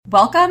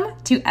Welcome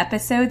to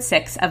episode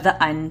 6 of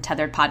the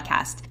Untethered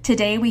podcast.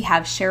 Today we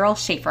have Cheryl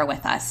Shafer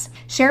with us.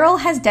 Cheryl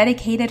has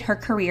dedicated her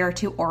career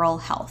to oral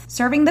health,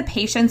 serving the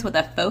patients with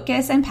a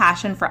focus and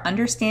passion for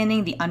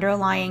understanding the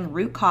underlying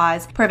root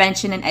cause,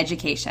 prevention, and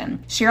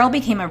education. Cheryl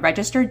became a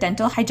registered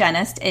dental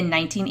hygienist in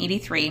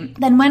 1983,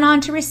 then went on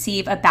to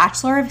receive a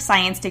Bachelor of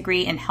Science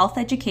degree in health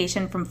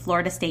education from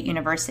Florida State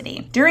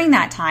University. During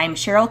that time,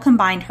 Cheryl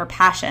combined her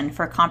passion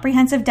for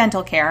comprehensive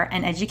dental care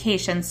and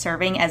education,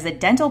 serving as the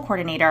dental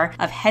coordinator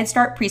of Head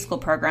Start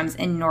preschool programs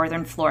in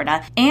Northern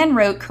Florida, and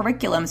wrote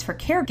curriculums for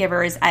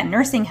caregivers at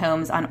nursing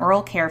homes on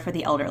oral care for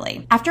the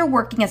elderly. After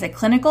working as a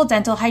clinical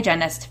dental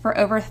hygienist for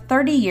over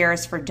 30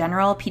 years for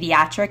general,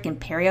 pediatric, and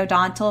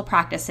periodontal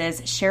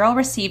practices, Cheryl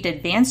received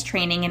advanced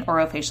training in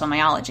orofacial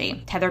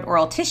myology, tethered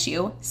oral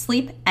tissue,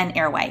 sleep, and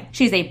airway.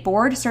 She's a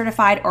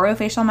board-certified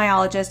orofacial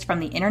myologist from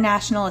the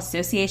International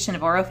Association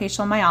of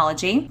Orofacial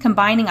Myology.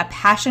 Combining a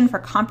passion for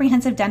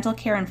comprehensive dental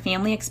care and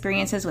family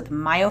experiences with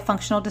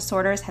myofunctional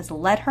disorders has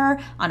led her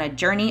on a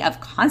journey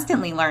of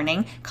constantly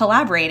learning,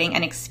 collaborating,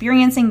 and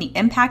experiencing the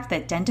impact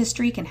that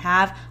dentistry can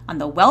have on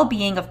the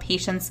well-being of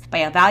patients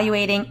by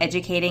evaluating,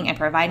 educating, and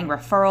providing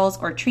referrals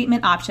or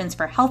treatment options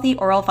for healthy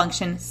oral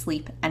function,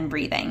 sleep, and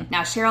breathing.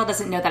 Now, Cheryl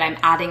doesn't know that I'm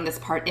adding this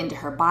part into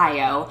her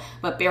bio,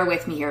 but bear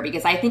with me here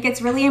because I think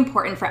it's really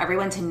important for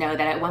everyone to know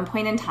that at one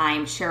point in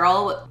time,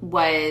 Cheryl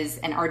was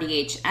an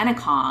RDH and a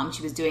COM.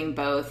 She was doing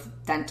both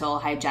dental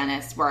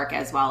hygienist work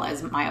as well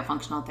as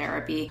myofunctional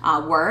therapy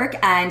work,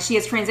 and she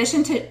has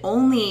transitioned to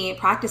only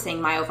practicing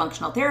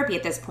myofunctional therapy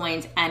at this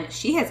point, and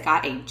she has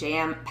got a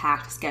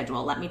jam-packed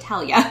schedule, let me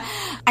tell you.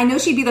 I know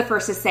she'd be the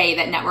first to say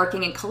that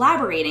networking and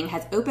collaborating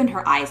has opened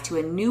her eyes to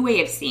a new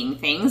way of seeing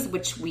things,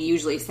 which we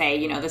usually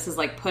say, this is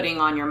like putting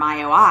on your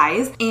myo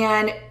eyes,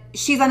 and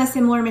she's on a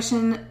similar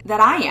mission that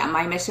I am.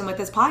 My mission with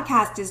this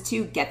podcast is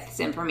to get this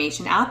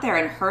information out there,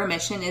 and her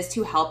mission is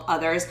to help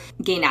others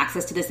gain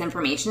access to this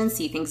information and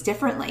see things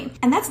differently.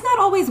 And that's not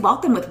always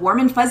welcome with warm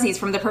and fuzzies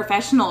from the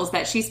professionals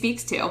that she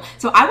speaks to.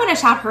 So I want to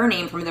shout her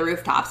name from the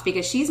rooftops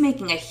because she's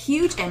making a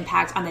huge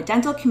impact on the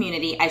dental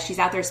community as she's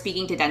out there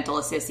speaking to dental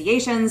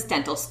associations,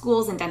 dental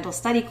schools, and dental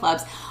study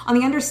clubs on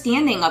the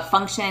understanding of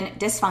function,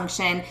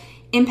 dysfunction,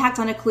 impact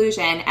on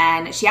occlusion,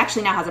 and she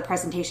actually now has a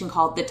presentation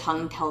called The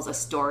Tongue Tells a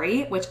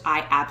Story, which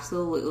I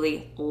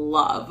absolutely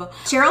love.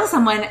 Cheryl is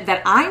someone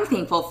that I'm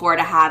thankful for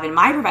to have in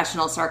my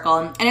professional circle,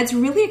 and it's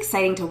really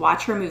exciting to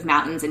watch her move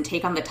mountains and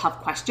take on the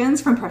tough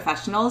questions from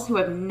professionals who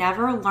have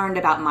never learned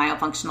about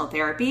myofunctional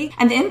therapy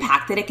and the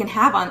impact that it can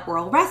have on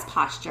oral rest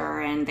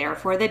posture and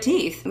therefore the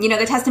teeth.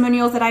 The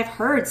testimonials that I've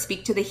heard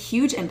speak to the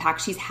huge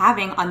impact she's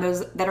having on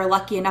those that are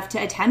lucky enough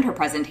to attend her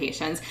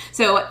presentations.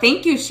 So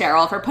thank you,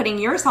 Cheryl, for putting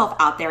yourself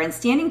out there and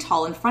standing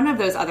tall in front of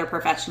those other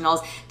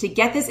professionals to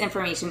get this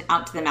information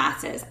out to the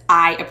masses.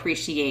 I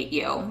appreciate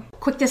you.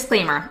 Quick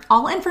disclaimer,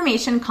 all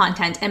information,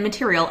 content, and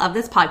material of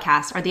this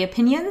podcast are the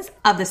opinions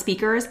of the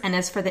speakers and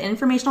is for the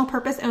informational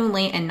purpose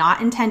only and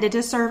not intended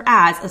to serve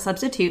as a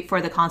substitute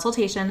for the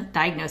consultation,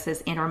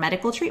 diagnosis, and/or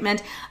medical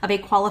treatment of a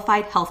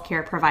qualified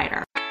healthcare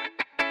provider.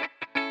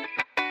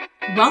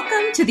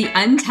 Welcome to the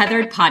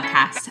Untethered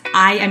podcast.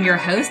 I am your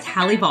host,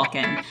 Hallie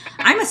Vulcan.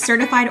 I'm a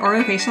certified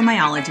orofacial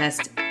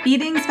myologist,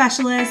 feeding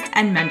specialist,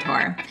 and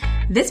mentor.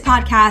 This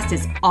podcast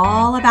is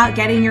all about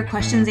getting your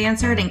questions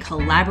answered and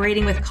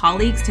collaborating with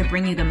colleagues to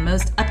bring you the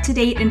most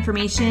up-to-date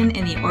information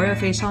in the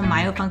orofacial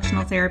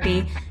myofunctional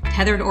therapy,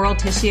 tethered oral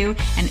tissue,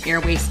 and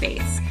airway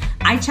space.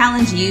 I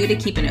challenge you to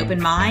keep an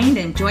open mind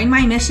and join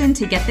my mission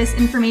to get this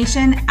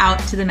information out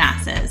to the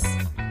masses.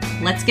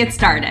 Let's get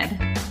started.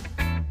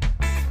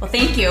 Well,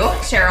 thank you,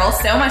 Cheryl,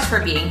 so much for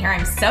being here.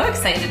 I'm so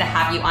excited to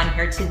have you on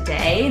here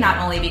today, not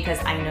only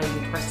because I know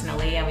you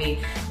personally and we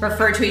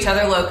refer to each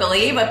other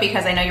locally, but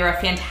because I know you're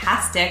a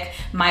fantastic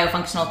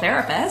myofunctional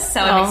therapist. So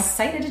I'm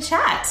excited to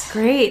chat.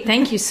 Great.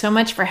 Thank you so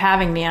much for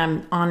having me.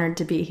 I'm honored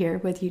to be here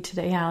with you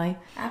today, Hallie.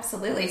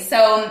 Absolutely.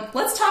 So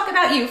let's talk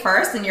about you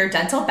first and your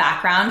dental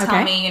background.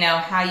 Tell me,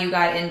 how you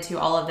got into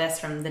all of this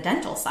from the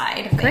dental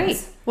side of things.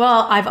 Great.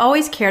 Well, I've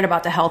always cared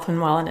about the health and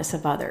wellness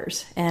of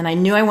others, and I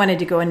knew I wanted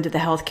to go into the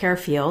healthcare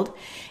field.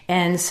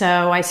 And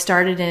so I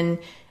started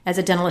as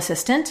a dental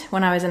assistant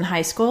when I was in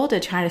high school to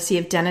try to see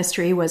if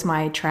dentistry was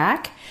my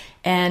track,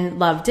 and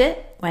loved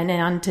it. Went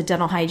on to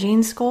dental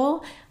hygiene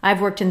school.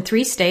 I've worked in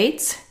 3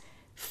 states,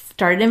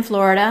 started in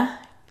Florida,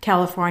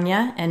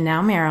 California, and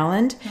now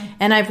Maryland.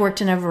 And I've worked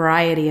in a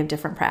variety of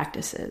different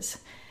practices.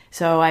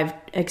 So I've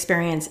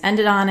experienced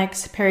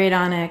endodontics,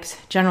 periodontics,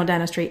 general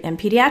dentistry, and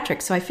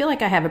pediatrics. So I feel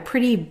like I have a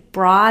pretty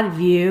broad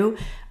view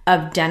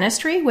of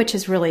dentistry, which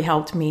has really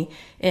helped me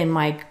in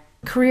my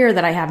career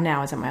that I have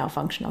now as a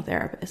myofunctional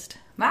therapist.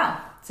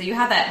 Wow. So you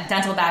have that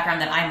dental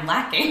background that I'm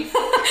lacking.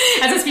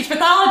 As a speech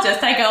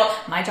pathologist, I go,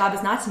 my job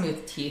is not to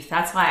move teeth.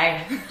 That's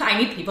why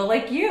I need people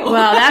like you.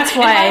 Well, that's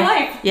why, in my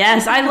life.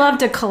 Yes, I love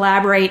to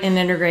collaborate and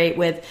integrate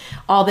with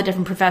all the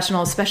different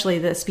professionals, especially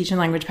the speech and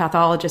language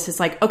pathologists. It's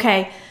like,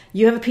 okay,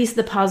 you have a piece of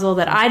the puzzle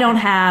that I don't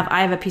have.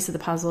 I have a piece of the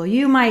puzzle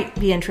you might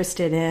be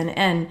interested in.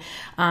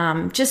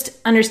 And just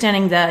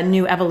understanding the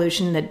new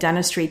evolution that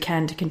dentistry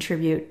can to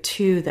contribute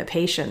to the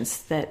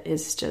patients, that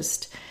is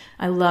just...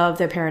 I love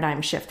the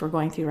paradigm shift we're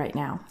going through right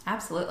now.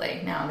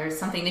 Absolutely. No, there's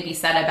something to be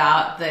said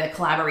about the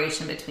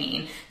collaboration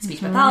between speech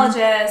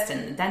pathologists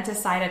and the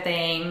dentist side of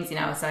things,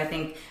 so I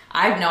think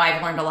I've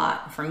learned a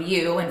lot from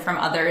you and from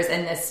others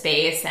in this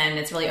space, and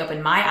it's really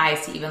opened my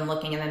eyes to even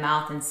looking in the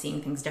mouth and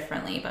seeing things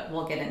differently, but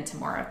we'll get into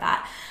more of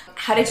that.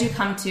 How did you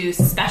come to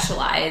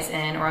specialize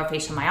in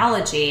orofacial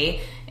myology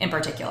in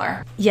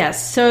particular?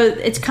 Yes, so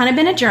it's kind of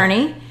been a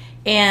journey.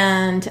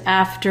 And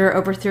after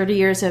over 30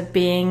 years of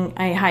being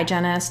a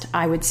hygienist,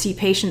 I would see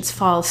patients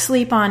fall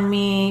asleep on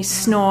me,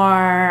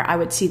 snore. I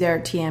would see their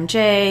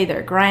TMJ,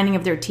 their grinding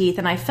of their teeth.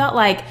 And I felt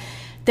like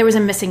there was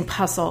a missing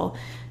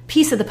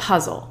piece of the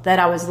puzzle that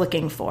I was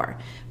looking for.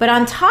 But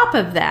on top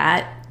of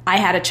that, I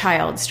had a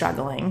child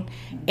struggling.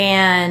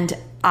 And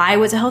I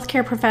was a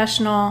healthcare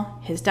professional,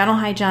 his dental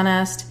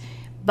hygienist,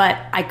 but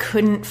I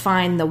couldn't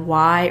find the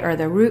why or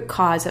the root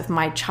cause of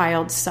my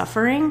child's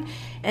suffering.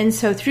 And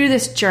so through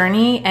this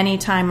journey,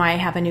 anytime I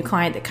have a new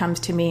client that comes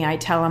to me, I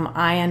tell them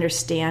I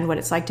understand what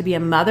it's like to be a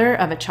mother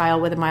of a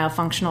child with a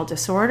myofunctional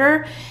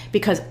disorder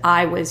because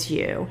I was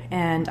you.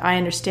 And I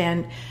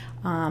understand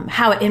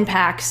how it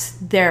impacts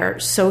their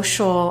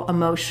social,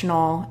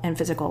 emotional, and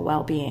physical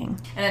well-being.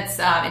 And it's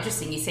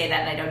interesting you say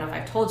that, and I don't know if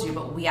I've told you,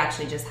 but we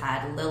actually just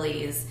had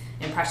Lily's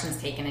impressions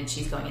taken, and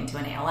she's going into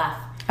an ALF.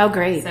 Oh,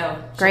 great.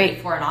 So great.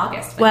 Before in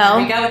August. But well,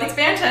 here we go with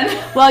expansion.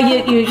 Well,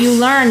 you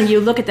learn,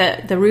 you look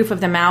at the roof of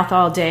the mouth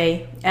all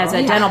day as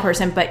a dental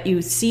person, but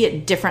you see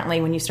it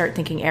differently when you start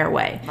thinking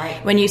airway.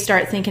 Right. When you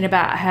start thinking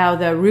about how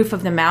the roof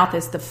of the mouth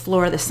is the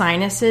floor of the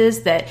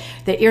sinuses, that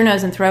the ear,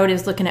 nose, and throat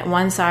is looking at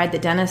one side, the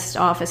dentist's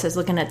office is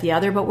looking at the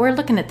other, but we're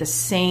looking at the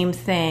same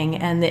thing,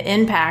 and the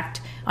impact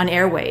on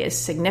airway is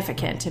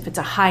significant if it's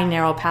a high,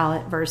 narrow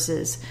palate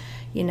versus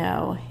a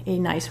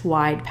nice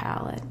wide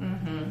palate.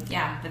 Mm-hmm.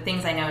 Yeah, the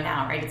things I know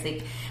now, right? It's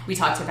like we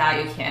talked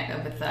about, you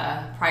can't, with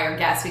the prior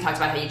guests, we talked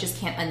about how you just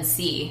can't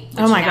unsee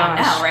what you now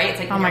know, right?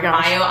 It's like when your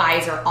myo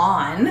eyes are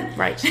on,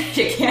 right? You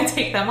can't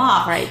take them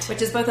off, right?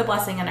 Which is both a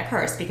blessing and a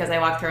curse, because I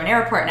walk through an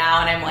airport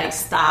now and I'm like,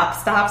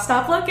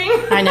 stop looking.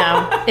 I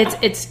know.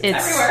 It's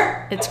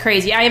everywhere. It's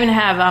crazy. I even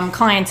have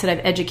clients that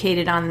I've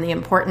educated on the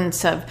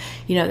importance of,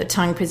 the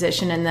tongue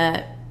position and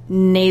the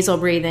nasal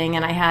breathing.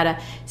 And I had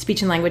a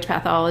speech and language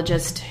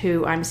pathologist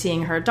who I'm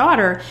seeing her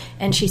daughter,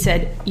 and she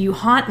said, you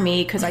haunt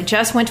me because I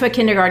just went to a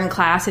kindergarten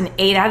class and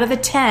 8 out of the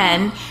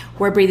 10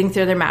 were breathing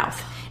through their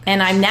mouth.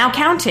 And I'm now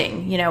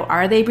counting,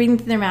 are they breathing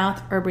through their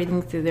mouth or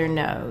breathing through their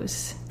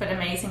nose? But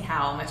amazing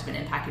how much of an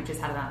impact you just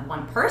had on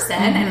one person,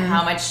 and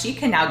how much she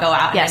can now go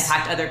out and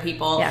impact other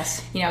people.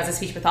 Yes. As a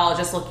speech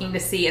pathologist, looking to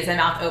see, is the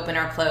mouth open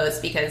or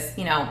closed? Because,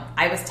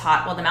 I was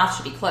taught, well, the mouth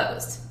should be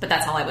closed, but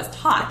that's all I was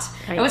taught.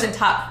 Right. I wasn't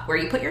taught where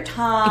you put your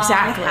tongue,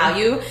 exactly, how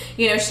you,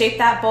 shape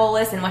that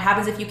bolus, and what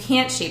happens if you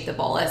can't shape the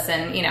bolus,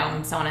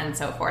 and, so on and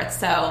so forth.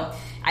 So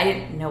I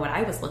didn't know what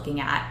I was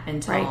looking at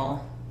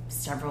until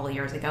several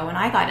years ago when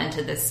I got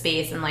into this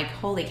space, and like,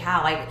 holy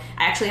cow, I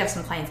actually have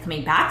some clients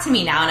coming back to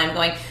me now, and I'm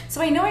going, so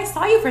I know I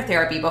saw you for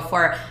therapy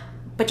before,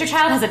 but your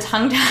child has a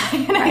tongue tie,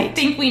 and I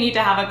think we need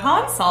to have a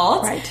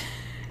consult. Right.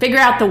 Figure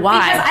out the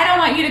why. Because I don't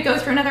want you to go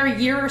through another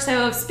year or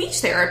so of speech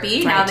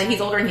therapy now that he's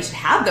older and he should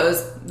have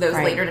those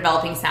later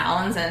developing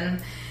sounds.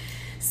 And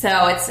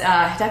so it's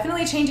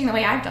definitely changing the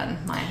way I've done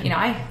mine.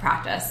 I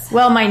practice.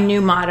 Well, my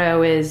new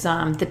motto is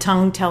the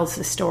tongue tells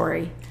the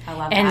story. I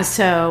love that. And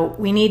so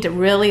we need to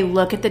really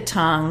look at the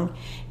tongue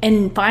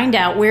and find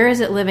out, where is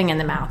it living in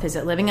the mouth? Is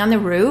it living on the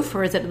roof,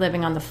 or is it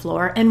living on the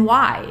floor? And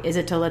why? Is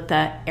it to let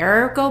the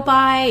air go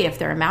by if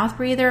they're a mouth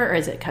breather, or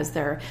is it because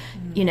they're,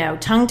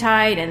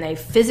 tongue-tied and they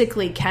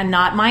physically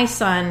cannot? My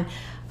son,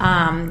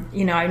 I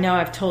know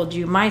I've told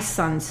you my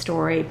son's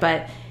story,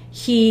 but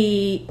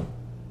we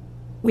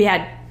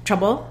had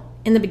trouble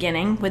in the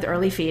beginning with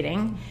early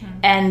feeding,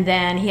 and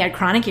then he had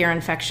chronic ear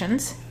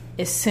infections.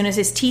 As soon as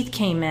his teeth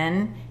came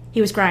in,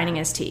 he was grinding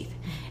his teeth.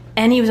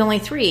 And he was only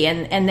 3.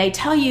 And they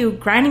tell you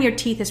grinding your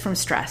teeth is from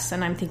stress.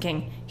 And I'm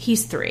thinking,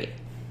 he's 3.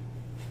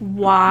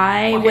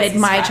 Why would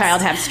my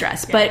child have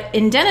stress? Yeah. But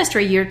in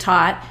dentistry, you're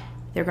taught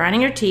they're grinding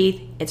your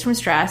teeth. It's from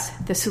stress.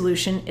 The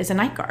solution is a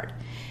night guard.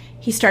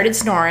 He started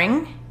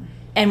snoring.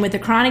 And with the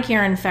chronic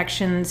ear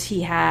infections, he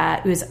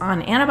was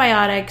on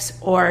antibiotics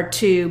or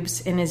tubes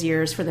in his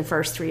ears for the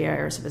first 3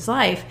 years of his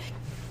life.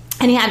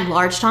 And he had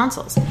large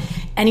tonsils.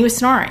 And he was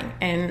snoring.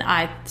 And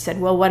I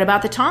said, well, what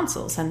about the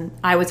tonsils? And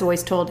I was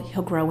always told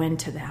he'll grow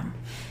into them.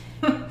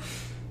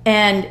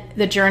 And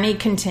the journey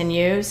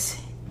continues.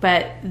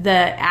 But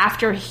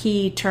after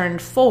he turned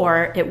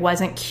 4, it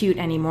wasn't cute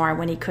anymore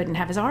when he couldn't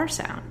have his R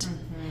sound.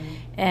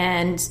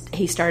 And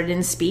he started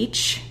in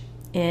speech.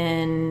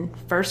 in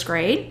first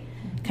grade,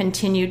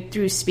 continued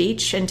through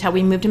speech until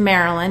we moved to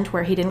Maryland,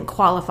 where he didn't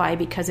qualify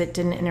because it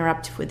didn't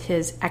interrupt with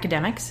his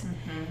academics.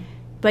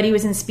 But he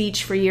was in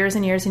speech for years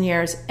and years and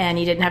years, and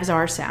he didn't have his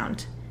R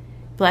sound.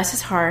 Bless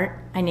his heart,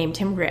 I named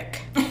him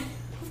Rick.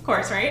 Of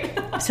course,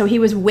 right? So he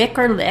was Wick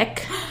or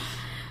Lick.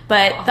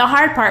 But the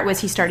hard part was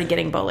he started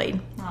getting bullied.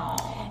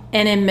 Aww.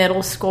 And in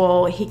middle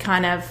school, he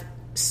kind of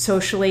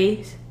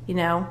socially,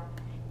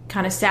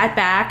 kind of sat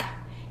back.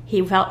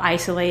 He felt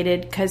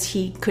isolated because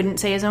he couldn't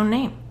say his own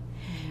name.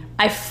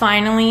 I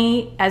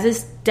finally, as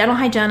his dental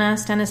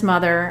hygienist and his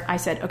mother, I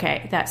said,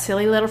 okay, that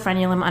silly little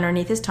frenulum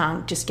underneath his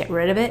tongue, just get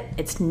rid of it.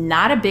 It's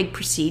not a big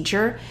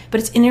procedure, but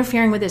it's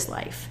interfering with his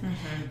life.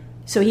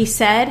 So he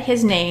said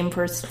his name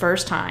for his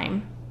first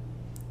time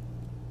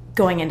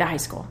going into high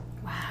school.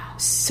 Wow.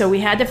 So we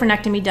had the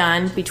frenectomy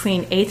done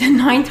between 8th and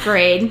 9th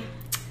grade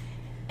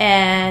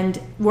and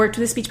worked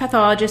with a speech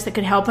pathologist that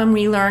could help him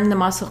relearn the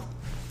muscle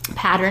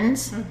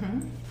patterns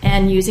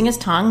and using his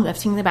tongue,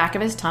 lifting the back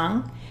of his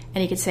tongue,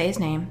 and he could say his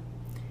name.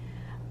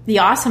 The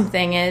awesome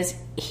thing is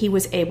he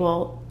was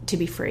able to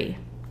be free,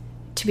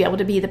 to be able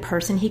to be the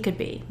person he could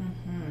be.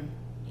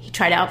 He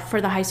tried out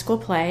for the high school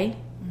play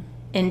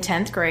in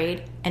 10th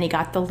grade, and he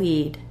got the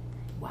lead.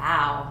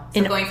 Wow.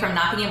 So going from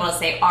not being able to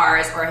say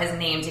R's or his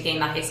name to getting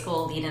the high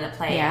school lead in a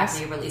play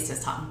after he released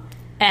his tongue.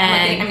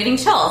 And I'm getting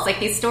chills. Like,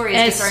 these stories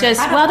it's just are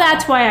incredible. Well,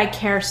 that's why I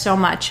care so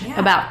much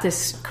about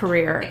this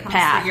career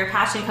path. Your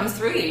passion comes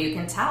through you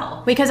can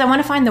tell. Because I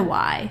want to find the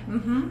why.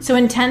 So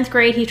in 10th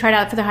grade, he tried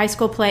out for the high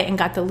school play and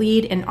got the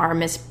lead in Our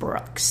Miss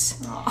Brooks.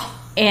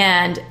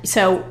 And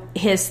so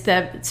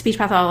the speech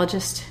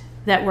pathologist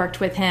that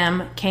worked with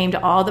him came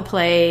to all the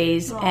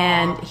plays,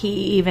 and he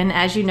even,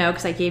 as you know,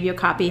 because I gave you a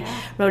copy,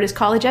 wrote his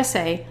college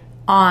essay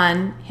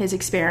on his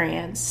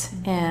experience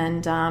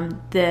and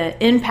the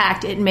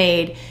impact it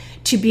made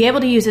to be able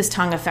to use his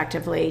tongue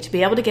effectively, to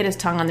be able to get his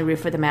tongue on the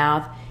roof of the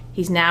mouth.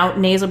 He's now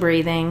nasal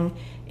breathing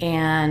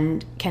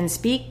and can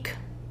speak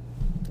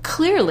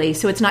clearly,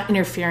 so it's not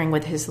interfering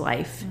with his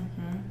life.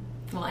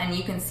 Well, and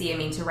you can see,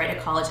 to write a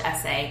college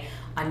essay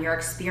on your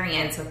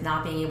experience with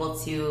not being able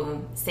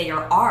to say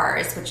your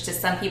R's, which to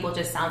some people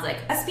just sounds like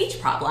a speech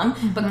problem,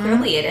 but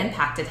clearly it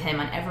impacted him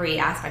on every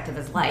aspect of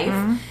his life.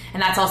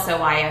 And that's also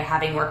why,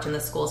 having worked in the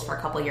schools for a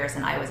couple of years,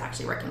 and I was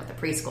actually working with the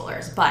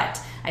preschoolers,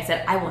 but I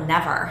said, I will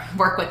never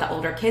work with the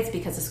older kids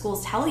because the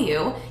schools tell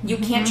you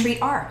can't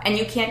treat R, and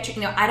you can't treat,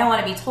 I don't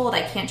want to be told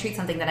I can't treat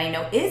something that I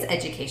know is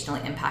educationally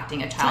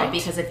impacting a child,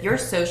 because if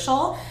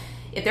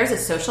there's a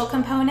social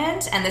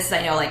component, and this is,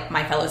 I know, like,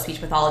 my fellow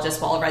speech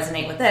pathologists will all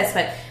resonate with this,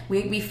 but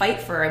we fight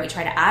for and we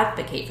try to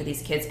advocate for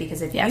these kids,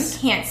 because if you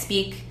can't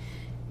speak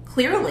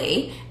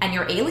clearly and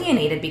you're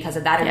alienated because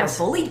of that, or you're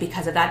bullied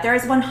because of that, there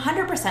is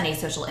 100% a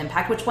social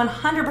impact, which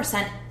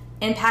 100%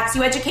 impacts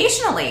you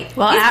educationally.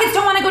 Well, these kids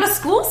don't want to go to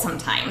school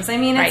sometimes.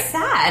 It's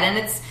sad, and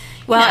it's...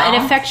 Well,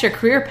 it affects your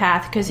career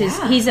path, because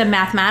he's a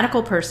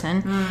mathematical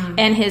person,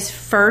 and his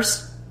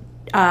first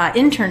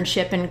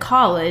internship in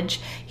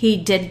college, he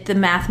did the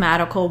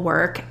mathematical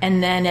work,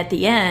 and then at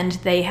the end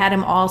they had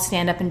him all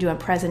stand up and do a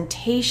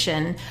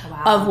presentation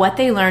of what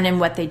they learned and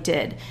what they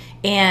did.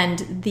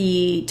 And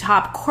the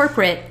top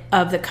corporate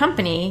of the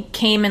company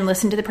came and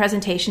listened to the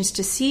presentations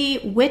to see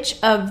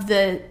which of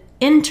the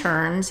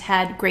interns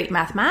had great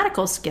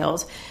mathematical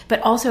skills, but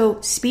also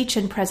speech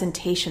and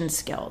presentation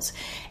skills.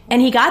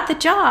 And he got the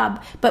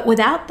job, but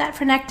without that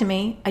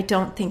frenectomy, I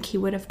don't think he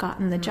would have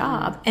gotten the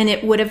job, and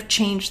it would have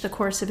changed the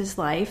course of his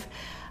life.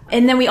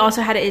 And then we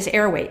also had his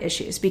airway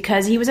issues,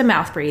 because he was a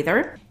mouth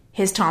breather.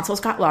 His tonsils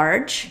got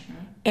large,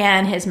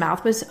 and his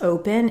mouth was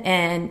open,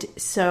 and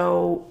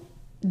so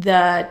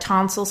the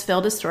tonsils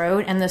filled his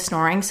throat and the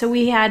snoring, so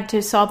we had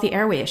to solve the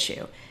airway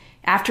issue.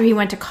 After he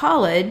went to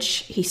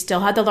college, he still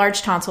had the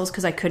large tonsils,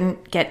 because I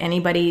couldn't get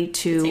anybody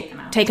to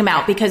take him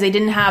out because they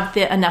didn't have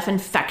enough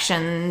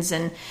infections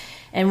and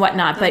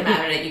whatnot. Doesn't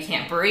matter that you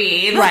can't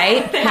breathe.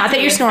 Right. Not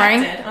that you're snoring.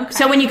 Okay.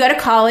 So when you go to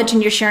college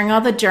and you're sharing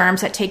all the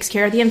germs, that takes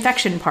care of the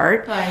infection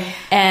part. Right.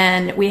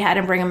 And we had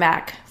him bring him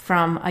back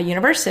from a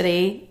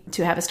university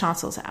to have his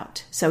tonsils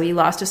out. So he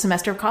lost a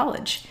semester of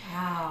college.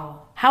 Wow.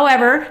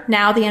 However,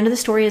 now the end of the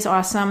story is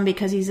awesome,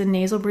 because he's a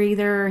nasal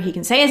breather. He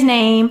can say his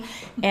name.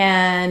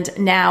 And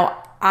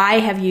now I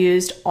have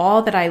used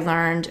all that I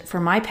learned for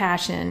my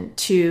passion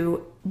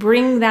to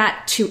bring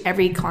that to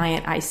every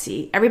client I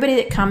see. Everybody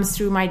that comes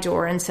through my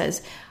door and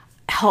says,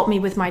 help me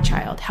with my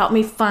child. Help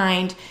me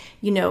find,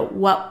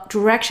 what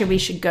direction we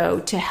should go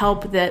to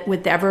help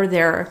whatever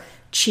their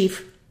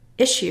chief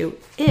issue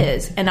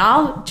is. And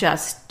I'll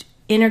just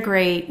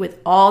integrate with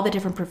all the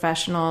different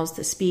professionals,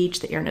 the speech,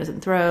 the ear, nose,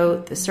 and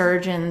throat, the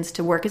surgeons,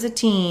 to work as a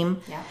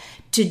team,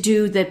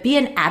 to be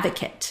an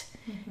advocate.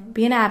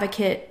 Be an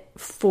advocate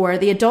for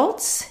the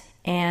adults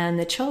and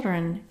the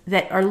children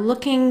that are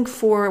looking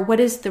for what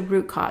is the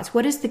root cause,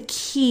 what is the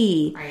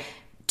key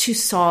to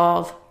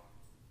solve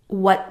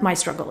what my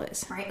struggle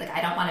is. Right. Like,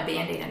 I don't want a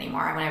Band-Aid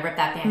anymore. I want to rip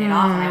that Band-Aid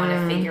off, and I want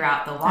to figure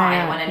out the why.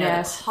 I want to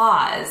know the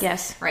cause.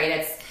 Yes.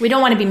 Right. We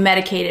don't want to be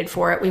medicated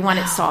for it. We want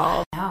it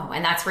solved. No.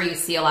 And that's where you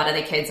see a lot of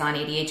the kids on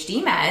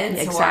ADHD meds.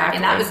 Exactly.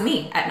 And that was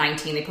me at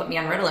 19. They put me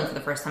on Ritalin for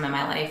the first time in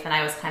my life. And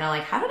I was kind of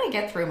like, how did I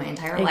get through my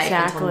entire life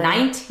until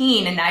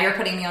 19? And now you're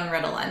putting me on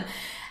Ritalin.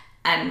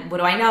 And what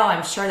do I know?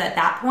 I'm sure that at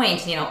that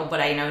point, you know, what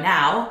I know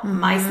now,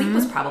 my sleep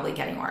was probably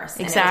getting worse.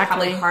 And it was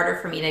probably harder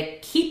for me to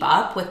keep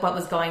up with what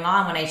was going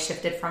on when I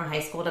shifted from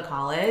high school to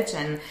college.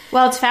 And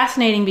well, it's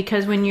fascinating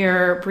because when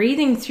you're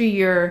breathing through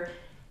your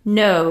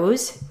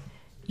nose,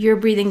 you're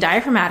breathing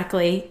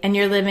diaphragmatically and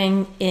you're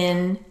living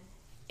in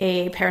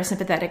a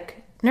parasympathetic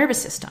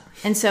nervous system.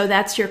 And so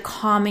that's your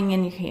calming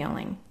and your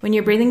healing. When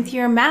you're breathing through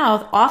your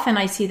mouth, often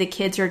I see the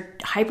kids are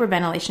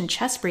hyperventilation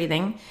chest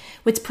breathing,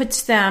 which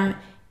puts them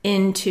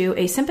into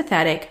a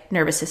sympathetic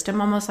nervous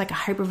system, almost like a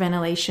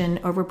hyperventilation,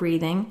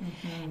 overbreathing.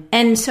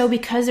 And so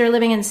because they're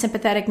living in the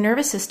sympathetic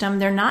nervous system,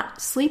 they're not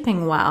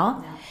sleeping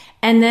well. No.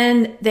 And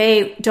then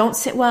they don't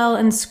sit well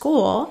in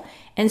school.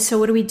 And so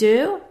what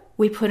do?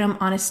 We put them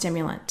on a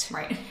stimulant.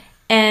 Right.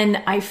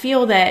 And I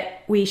feel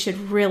that we should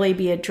really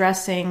be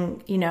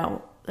addressing, you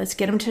know, let's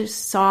get them to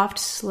soft,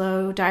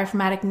 slow,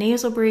 diaphragmatic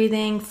nasal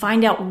breathing.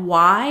 Find out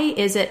why.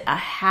 Is it a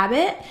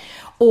habit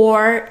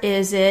or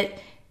is it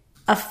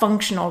a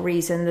functional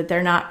reason that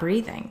they're not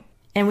breathing?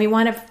 And we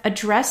want to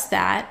address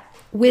that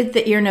with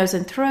the ear, nose,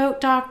 and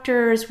throat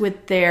doctors,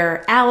 with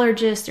their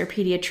allergist, their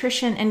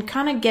pediatrician, and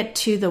kind of get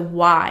to the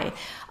why.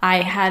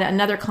 I had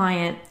another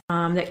client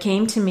that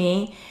came to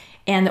me,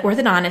 and the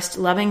orthodontist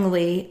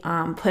lovingly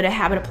put a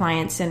habit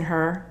appliance in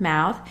her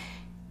mouth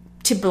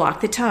to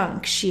block the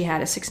tongue. She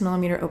had a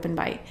 6mm open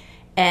bite.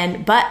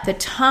 But the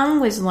tongue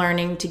was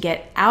learning to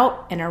get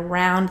out and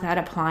around that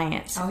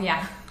appliance. Oh,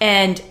 yeah.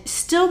 And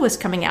still was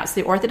coming out.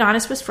 So the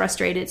orthodontist was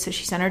frustrated, so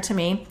she sent her to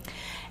me.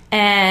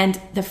 And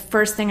the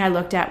first thing I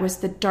looked at was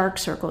the dark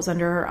circles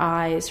under her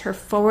eyes, her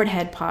forward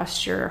head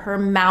posture, her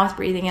mouth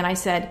breathing. And I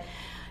said,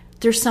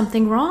 there's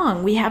something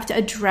wrong. We have to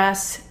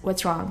address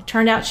what's wrong.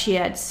 Turned out she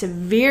had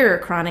severe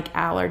chronic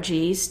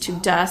allergies to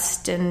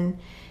dust, and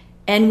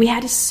we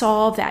had to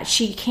solve that.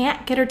 She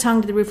can't get her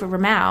tongue to the roof of her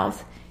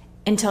mouth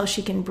until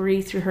she can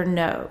breathe through her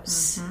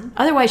nose.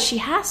 Otherwise, she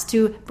has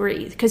to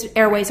breathe because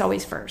airway's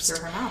always first.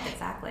 Through her mouth,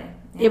 exactly.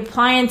 Yeah. The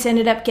appliance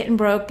ended up getting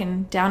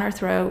broken down her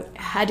throat,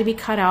 had to be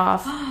cut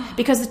off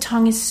because the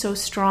tongue is so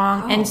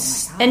strong,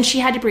 and she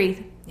had to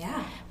breathe.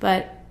 Yeah.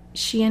 But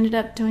she ended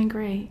up doing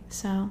great.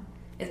 So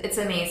it's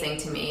amazing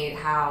to me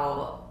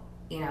how,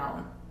 you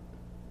know,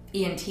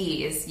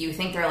 ENTs, you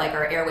think they're like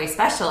our airway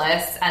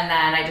specialists, and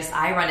then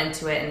I run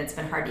into it, and it's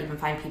been hard to even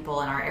find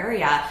people in our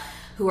area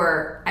who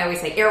are, I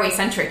always say,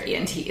 airway-centric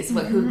ENTs,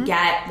 who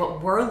get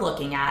what we're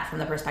looking at from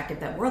the perspective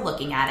that we're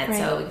looking at it. Right.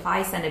 So if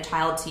I send a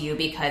child to you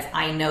because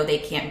I know they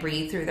can't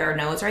breathe through their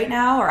nose right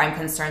now, or I'm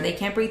concerned they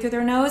can't breathe through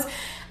their nose,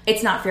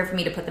 it's not fair for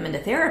me to put them into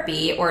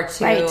therapy or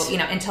to, you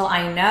know, until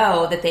I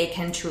know that they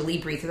can truly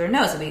breathe through their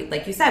nose. So we,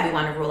 like you said, we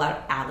want to rule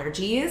out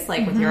allergies,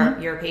 like with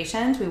your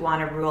patient. We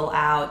want to rule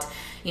out,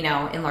 you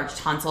know, enlarged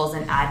tonsils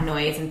and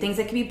adenoids and things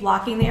that could be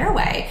blocking the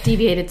airway.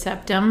 Deviated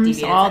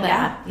septums, all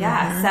that.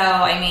 Yeah. So,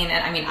 I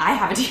mean, I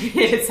have a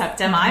deviated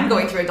septum. I'm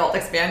going through adult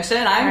expansion.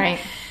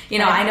 You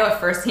know, I know it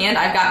firsthand.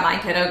 I've got my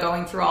kiddo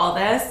going through all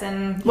this.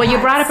 And well, you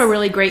brought up a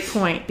really great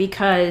point,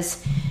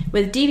 because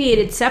with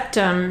deviated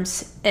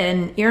septums,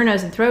 an ear,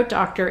 nose, and throat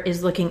doctor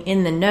is looking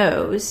in the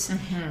nose.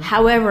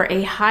 However,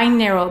 a high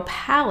narrow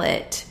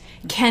palate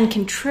can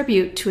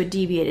contribute to a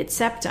deviated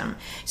septum.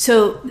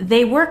 So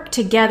they work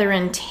together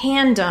in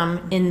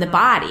tandem in the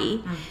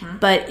body,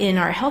 but in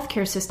our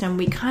healthcare system,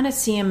 we kind of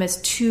see them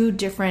as two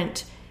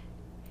different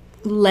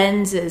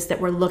lenses that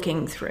we're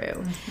looking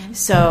through.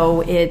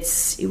 So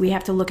we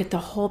have to look at the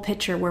whole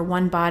picture. We're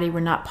one body, we're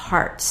not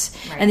parts.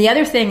 Right. And the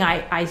other thing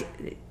I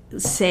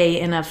say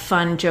in a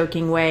fun,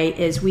 joking way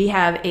is we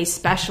have a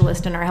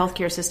specialist in our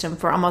healthcare system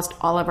for almost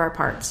all of our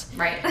parts.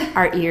 Right.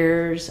 Our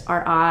ears,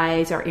 our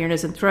eyes, our ear,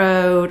 nose, and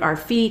throat, our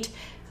feet.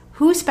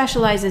 Who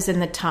specializes in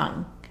the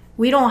tongue?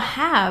 We don't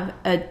have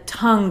a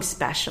tongue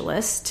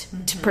specialist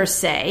per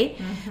se,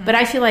 but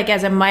I feel like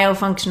as a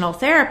myofunctional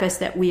therapist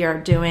that we are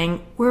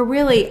doing,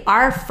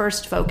 our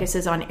first focus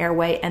is on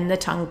airway and the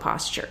tongue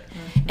posture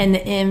and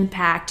the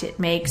impact it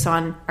makes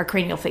on our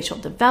craniofacial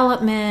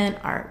development,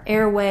 our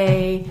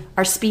airway,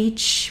 our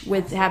speech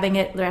with having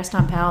it rest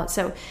on palate.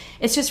 So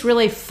it's just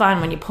really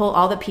fun when you pull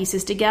all the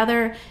pieces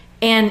together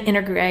and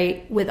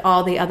integrate with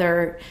all the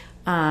other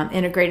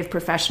integrative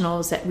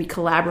professionals that we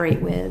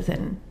collaborate with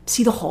and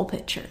see the whole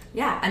picture.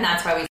 Yeah, and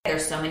that's why we say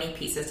there's so many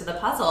pieces to the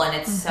puzzle, and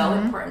it's so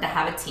important to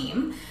have a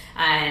team.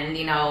 And,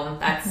 you know,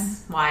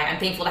 that's why I'm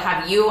thankful to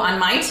have you on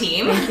my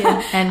team. Thank you.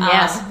 And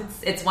yes,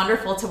 it's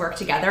wonderful to work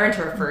together and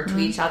to refer to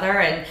each other,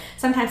 and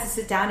sometimes to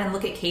sit down and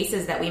look at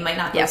cases that we might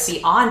not both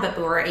be on, but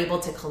we're able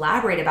to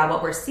collaborate about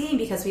what we're seeing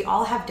because we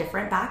all have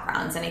different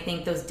backgrounds. And I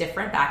think those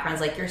different backgrounds,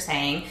 like you're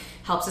saying,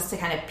 helps us to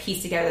kind of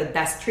piece together the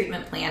best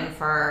treatment plan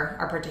for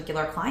our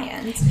particular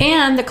client.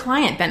 And the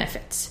client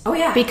benefits. Oh,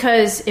 yeah.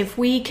 Because if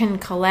we can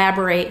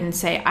collaborate and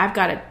say, I've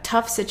got a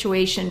tough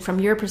situation, from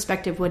your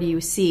perspective, what do you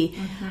see?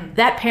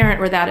 That parent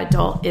or that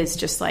adult is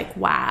just like,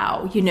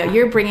 wow,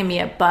 you're bringing me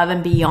above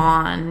and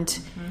beyond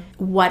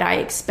what I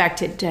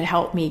expected to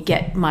help me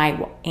get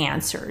my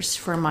answers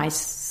for my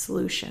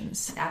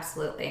solutions.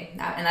 Absolutely.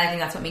 And I think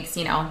that's what makes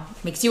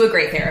you a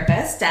great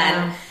therapist.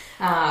 And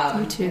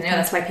you too.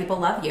 That's why people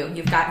love you.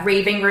 You've got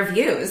raving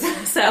reviews.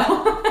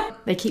 So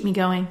they keep me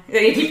going.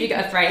 They keep you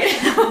going,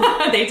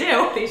 right? They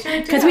do. They sure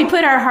do. Because we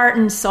put our heart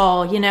and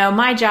soul,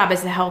 my job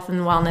is the health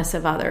and wellness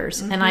of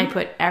others. And I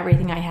put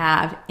everything I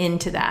have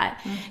into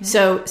that.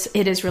 So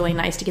it is really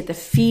nice to get the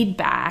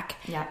feedback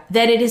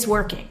that it is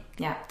working.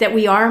 Yeah. That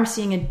we are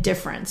seeing a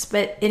difference,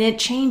 and it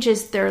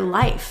changes their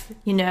life.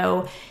 In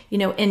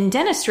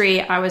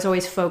dentistry, I was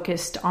always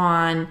focused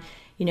on,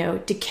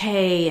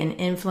 decay and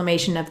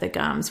inflammation of the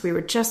gums. We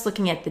were just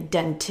looking at the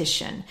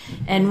dentition.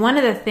 And one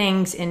of the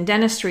things in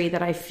dentistry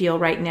that I feel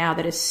right now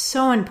that is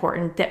so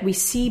important, that we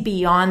see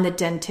beyond the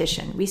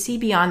dentition, we see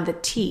beyond the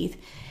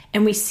teeth,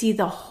 and we see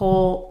the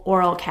whole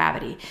oral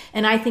cavity.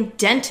 And I think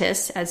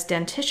dentists, as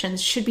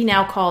denticians, should be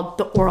now called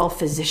the oral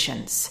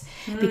physicians.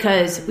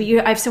 Because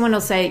I have someone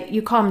will say,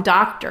 you call them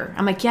doctor.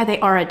 I'm like, yeah,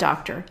 they are a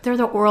doctor. They're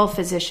the oral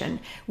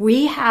physician.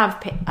 We have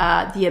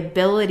the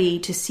ability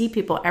to see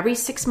people every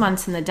 6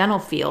 months in the dental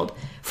field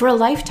for a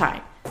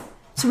lifetime.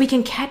 So we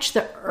can catch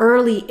the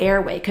early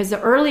airway, because the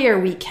earlier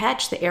we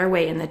catch the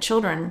airway in the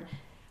children,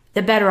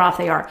 the better off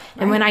they are. Right.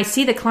 And when I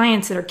see the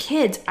clients that are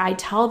kids, I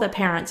tell the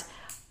parents,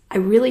 I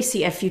really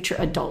see a future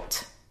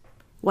adult.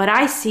 What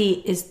I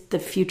see is the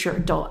future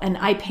adult. And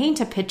I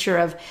paint a picture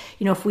of,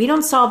 if we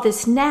don't solve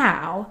this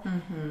now,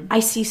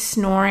 I see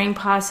snoring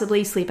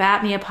possibly, sleep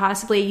apnea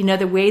possibly,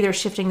 the way they're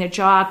shifting their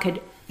jaw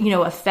could,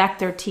 affect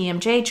their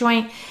TMJ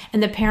joint.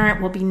 And the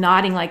parent will be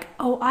nodding like,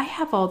 oh, I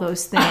have all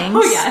those things.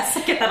 Oh, yes.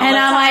 I get that all and the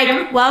I'm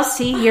time. like, well,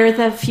 see, you're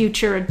the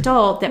future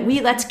adult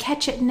let's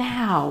catch it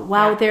now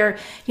while they're,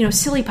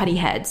 silly putty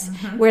heads,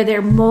 where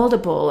they're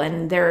moldable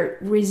and they're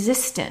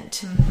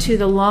resistant to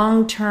the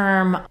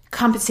long-term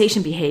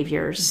compensation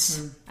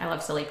behaviors. I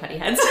love silly putty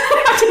heads.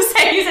 I have to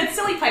say, you said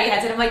silly putty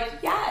heads, and I'm like,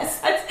 yes,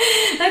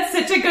 that's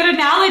such a good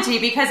analogy,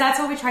 because that's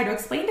what we try to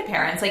explain to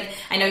parents. Like,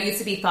 I know it used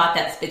to be thought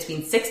that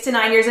between 6 to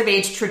 9 years of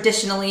age,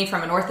 traditionally,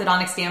 from an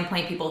orthodontic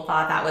standpoint, people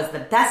thought that was the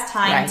best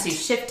time to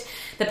shift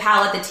the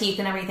palate, the teeth,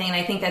 and everything. And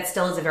I think that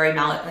still is a very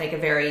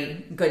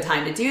good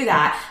time to do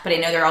that. But I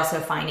know they're also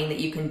finding that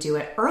you can do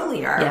it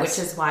earlier, which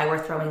is why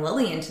we're throwing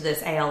Lily into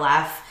this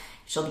ALF.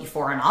 She'll be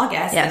 4 in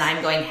August. And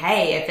I'm going,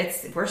 hey,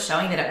 if we're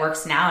showing that it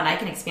works now, and I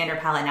can expand her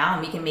palate now,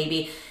 and we can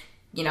maybe,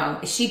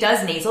 she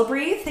does nasal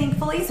breathe,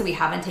 thankfully. So we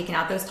haven't taken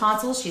out those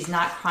tonsils. She's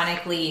not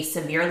chronically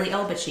severely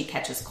ill, but she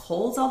catches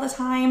colds all the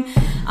time.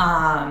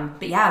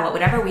 But yeah,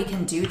 whatever we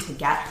can do to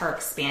get her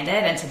expanded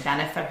and to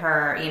benefit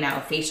her,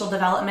 facial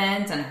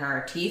development and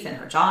her teeth and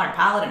her jaw and her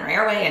palate and her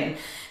airway and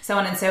so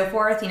on and so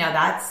forth,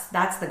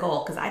 that's the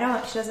goal. Cause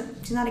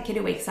she's not a kid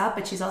who wakes up,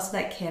 but she's also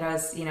that kid I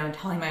was,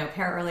 telling my au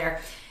pair earlier,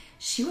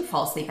 she would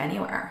fall asleep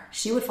anywhere.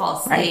 She would fall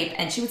asleep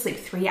and she would sleep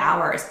 3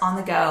 hours on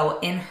the go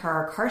in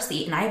her car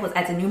seat. And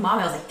as a new mom,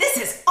 I was like, this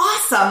is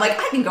awesome. Like,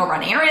 I can go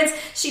run errands.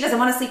 She doesn't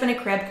want to sleep in a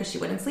crib because she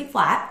wouldn't sleep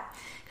flat,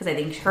 because I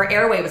think her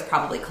airway was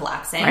probably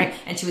collapsing. Right.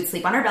 And she would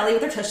sleep on her belly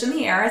with her tush in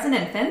the air as an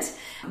infant.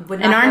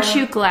 And aren't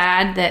you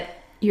glad that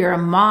you're a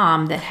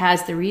mom that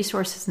has the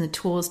resources and the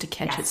tools to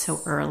catch it so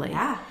early?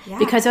 Yeah.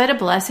 Because what a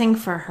blessing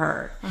for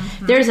her.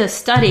 There's a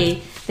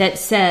study that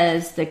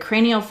says the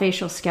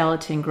craniofacial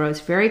skeleton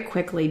grows very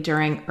quickly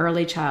during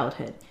early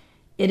childhood.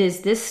 It is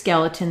this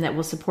skeleton that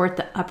will support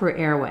the upper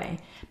airway.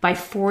 By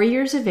 4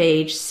 years of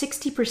age,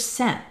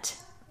 60%,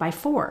 by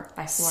four.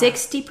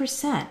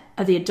 60%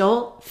 of the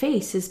adult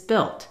face is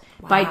built.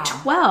 Wow. By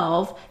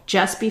 12,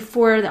 just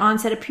before the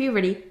onset of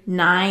puberty,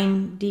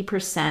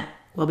 90%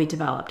 will be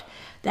developed.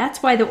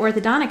 That's why the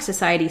Orthodontic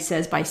Society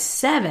says by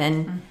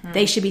 7,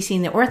 they should be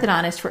seeing the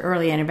orthodontist for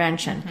early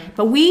intervention.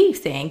 But we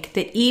think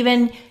that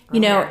even,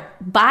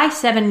 by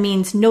 7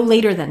 means no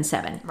later than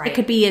 7. Right. It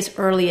could be as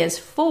early as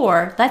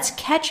 4. Let's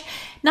catch,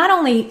 not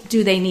only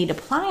do they need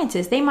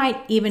appliances, they might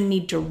even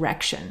need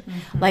direction.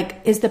 Like,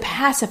 is the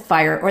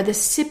pacifier or the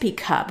sippy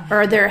cup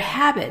or their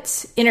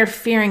habits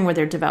interfering with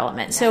their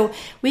development? Yeah. So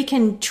we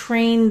can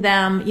train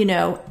them,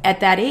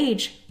 at that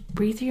age.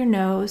 Breathe through your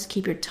nose,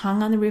 keep your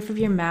tongue on the roof of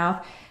your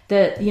mouth.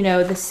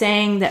 The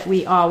saying that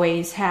we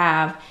always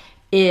have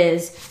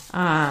is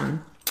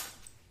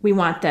we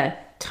want the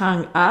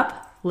tongue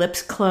up,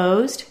 lips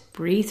closed,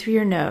 breathe through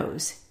your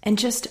nose. And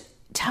just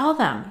tell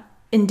them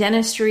in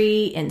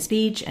dentistry, in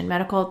speech, and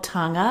medical,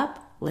 tongue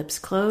up, lips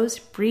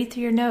closed, breathe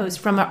through your nose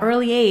from an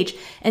early age,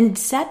 and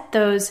set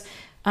those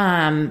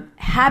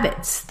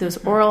habits, those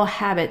oral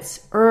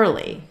habits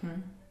early.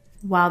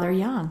 While they're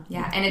young.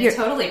 Yeah, and it's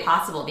totally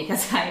possible,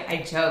 because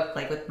I joke,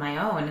 like with my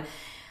own,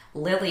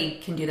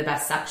 Lily can do the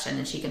best suction,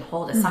 and she can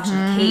hold a suction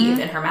cave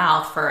in her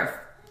mouth for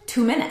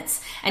 2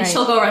 minutes. And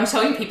she'll go around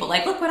showing people,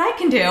 like, look what I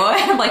can do.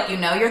 And I'm like,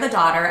 you're the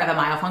daughter of a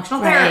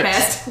myofunctional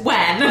therapist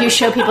when... You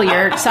show people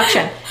your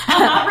suction.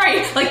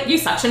 Right. Like, you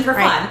suction for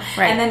fun.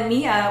 Right. And then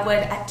Mia would,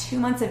 at 2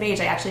 months of age,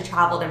 I actually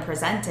traveled and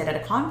presented at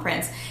a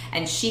conference.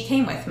 And she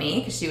came with me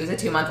because she was a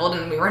 2-month-old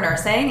and we were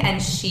nursing.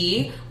 And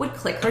she would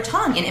click her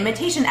tongue in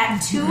imitation. At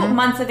 2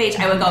 months of age,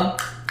 I would go...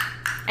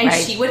 And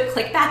she would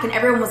click back and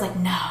everyone was like,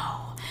 no.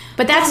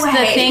 But that's the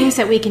things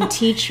that we can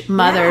teach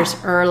mothers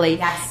early.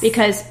 Yes.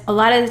 Because a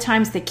lot of the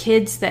times the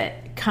kids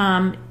that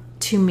come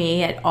to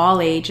me at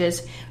all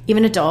ages,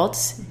 even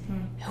adults,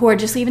 who are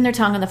just leaving their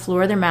tongue on the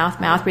floor of their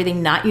mouth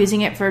breathing, not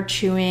using it for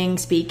chewing,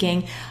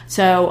 speaking.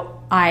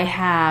 So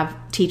I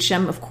teach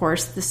them, of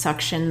course, the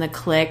suction, the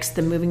clicks,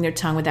 the moving their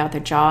tongue without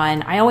their jaw.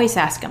 And I always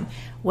ask them,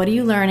 what are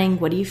you learning?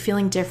 What are you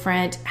feeling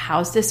different?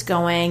 How's this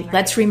going? Right.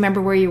 Let's remember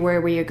where you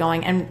were, where you're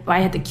going. And I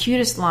had the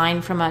cutest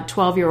line from a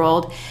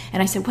 12-year-old.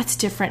 And I said, what's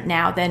different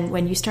now than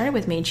when you started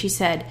with me? And she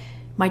said,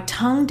 my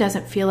tongue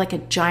doesn't feel like a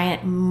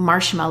giant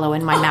marshmallow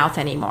in my mouth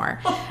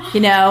anymore.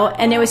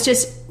 And it was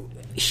just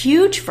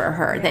huge for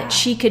her that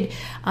she could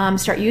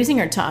start using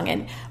her tongue.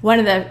 And one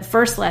of the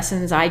first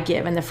lessons I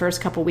give in the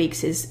first couple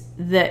weeks is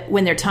that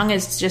when their tongue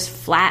is just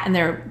flat and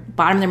their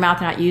bottom of their mouth,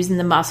 they're not using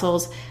the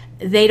muscles,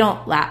 they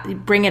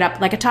don't bring it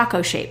up like a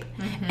taco shape.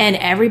 And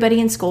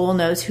everybody in school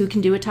knows who can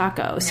do a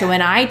taco. So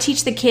when I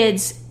teach the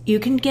kids, you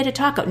can get a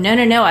taco. No,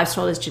 I was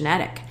told it's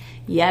genetic.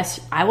 Yes,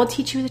 I will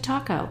teach you the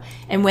taco.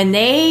 And when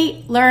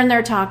they learn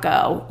their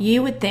taco,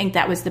 you would think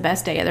that was the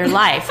best day of their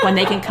life when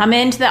they can come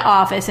into the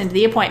office, into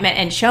the appointment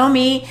and show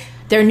me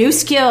their new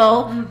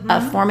skill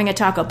of forming a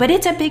taco. But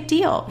it's a big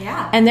deal.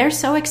 Yeah. And they're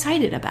so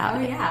excited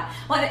about it. Oh, yeah.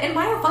 Well, and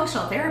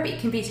myofunctional therapy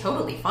can be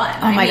totally fun.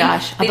 Oh, my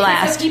gosh. A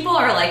blast. Because people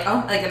are like,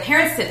 like the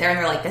parents sit there and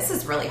they're like, this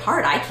is really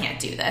hard. I can't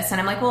do this. And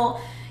I'm like, well,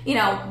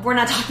 we're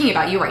not talking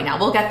about you right now.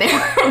 We'll get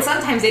there. And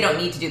sometimes they don't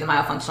need to do the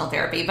myofunctional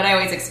therapy. But I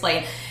always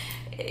explain,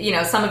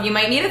 some of you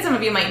might need it, some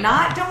of you might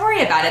not. Don't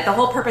worry about it. The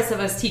whole purpose of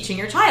us teaching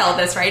your child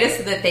this, right, is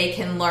so that they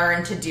can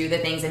learn to do the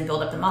things and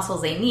build up the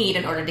muscles they need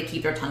in order to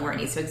keep their tongue where it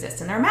needs to exist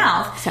in their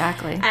mouth.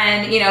 Exactly.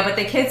 And, but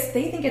the kids,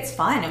 they think it's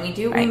fun, and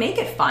we make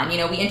it fun.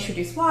 We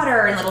introduce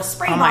water and little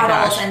spray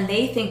bottles, and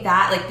they think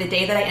that, like, the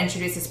day that I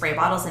introduce the spray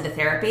bottles into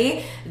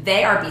therapy,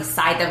 they are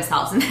beside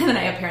themselves. And then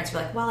I have parents who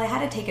are like, well, I had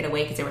to take it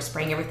away because they were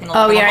spraying everything all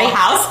over the whole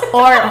house.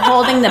 Or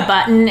holding the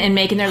button and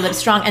making their lips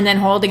strong, and then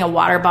holding a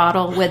water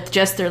bottle with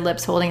just their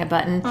lips holding a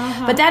button.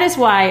 But that is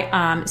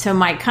why, so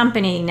my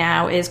company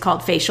now is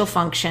called Facial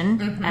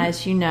Function,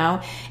 as you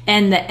know,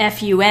 and the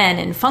FUN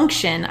in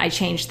function, I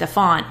changed the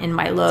font in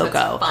my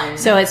logo.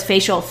 So it's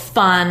Facial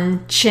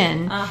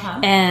Function,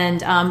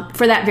 and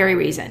for that very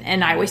reason.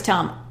 And I always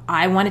tell them,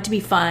 I want it to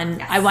be fun.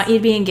 Yes. I want you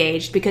to be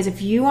engaged, because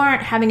if you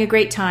aren't having a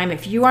great time,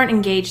 if you aren't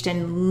engaged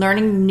in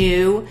learning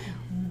new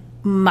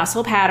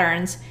muscle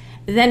patterns,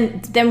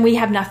 then we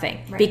have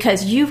nothing,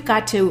 because you've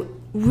got to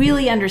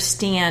really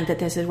understand that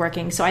this is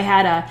working. So I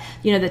had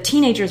the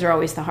teenagers are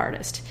always the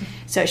hardest.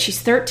 So she's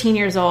 13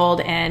 years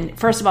old, and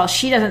first of all,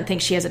 she doesn't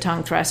think she has a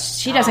tongue thrust.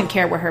 She doesn't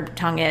care where her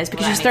tongue is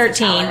because she's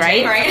 13,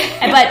 right?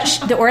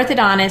 But the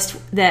orthodontist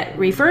that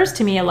refers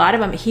to me, a lot of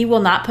them, he will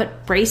not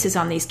put braces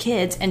on these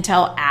kids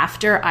until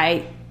after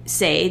I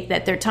say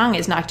that their tongue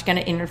is not going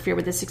to interfere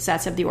with the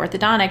success of the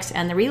orthodontics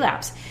and the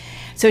relapse.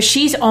 So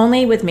she's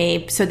only with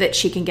me so that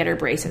she can get her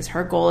braces.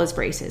 Her goal is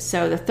braces.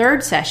 So the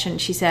third session,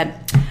 she said,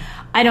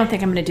 I don't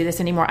think I'm going to do this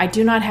anymore. I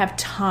do not have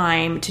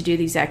time to do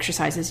these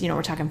exercises.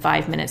 We're talking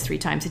 5 minutes, 3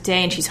 times a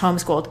day, and she's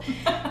homeschooled.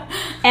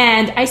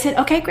 And I said,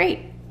 okay, great.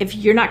 If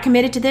you're not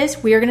committed to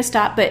this, we are going to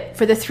stop. But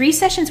for the 3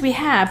 sessions we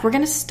have, we're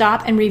going to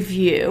stop and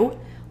review.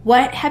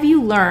 What have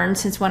you learned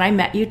since when I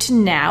met you to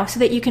now, so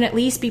that you can at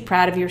least be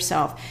proud of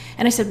yourself?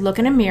 And I said, look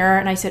in a mirror.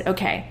 And I said,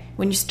 okay,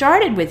 when you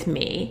started with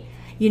me,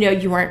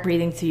 you weren't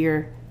breathing through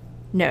your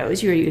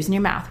nose. You were using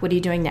your mouth. What are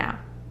you doing now?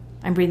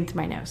 I'm breathing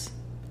through my nose.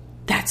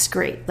 That's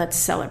great. Let's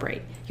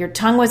celebrate. Your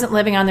tongue wasn't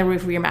living on the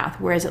roof of your mouth.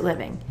 Where is it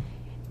living?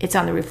 It's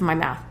on the roof of my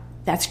mouth.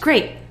 That's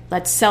great.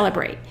 Let's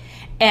celebrate.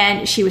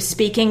 And she was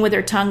speaking with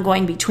her tongue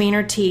going between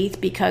her teeth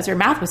because her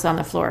mouth was on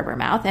the floor of her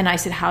mouth. And I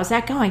said, how's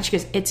that going? She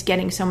goes, it's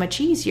getting so much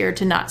easier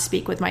to not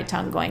speak with my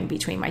tongue going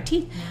between my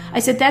teeth. I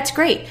said, that's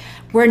great.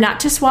 We're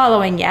not to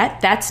swallowing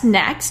yet. That's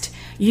next.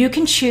 You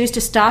can choose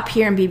to stop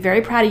here and be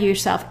very proud of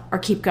yourself or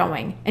keep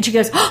going. And she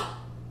goes, oh,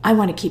 I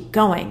want to keep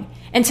going.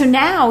 And so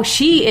now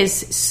she is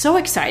so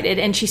excited,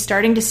 and she's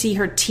starting to see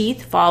her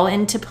teeth fall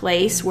into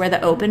place where the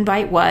open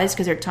bite was,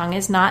 because her tongue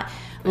is not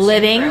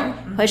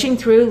pushing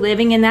through,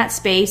 living in that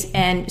space.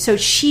 And so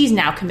she's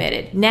now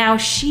committed. Now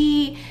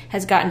she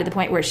has gotten to the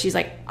point where she's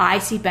like, I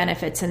see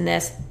benefits in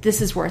this.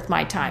 This is worth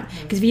my time.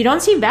 Because if you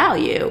don't see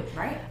value,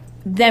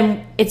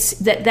 then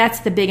that's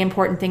the big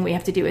important thing we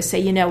have to do, is say,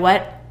 you know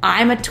what?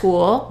 I'm a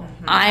tool.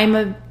 I'm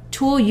a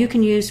tool you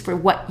can use for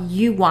what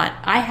you want.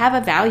 I have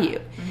a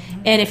value.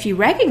 And if you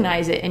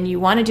recognize it and you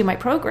want to do my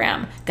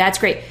program, that's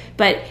great.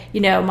 But,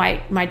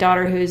 my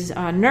daughter, who's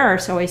a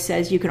nurse, always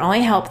says you can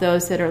only help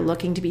those that are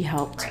looking to be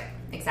helped. Right.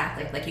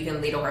 Exactly. like you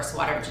can lead a horse to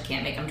water, but you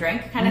can't make them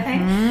drink kind of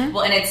thing.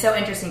 Well, and it's so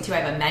interesting too. I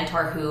have a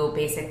mentor who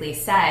basically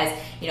says,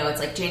 it's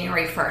like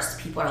January 1st.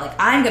 People are like,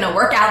 I'm going to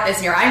work out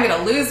this year. I'm going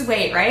to lose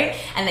weight, right?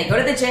 And they go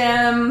to the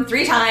gym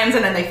 3 times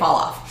and then they fall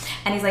off.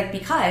 And he's like,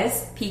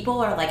 because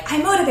people are like,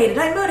 I'm motivated,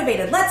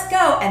 let's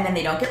go. And then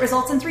they don't get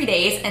results in 3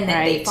 days and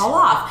then they fall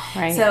off.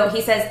 Right. So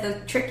he says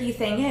the tricky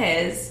thing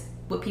is,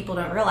 what people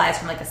don't realize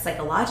from like a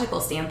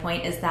psychological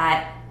standpoint is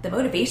that the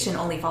motivation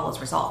only follows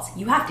results.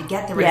 You have to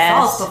get the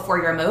results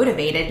before you're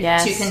motivated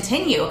to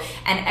continue.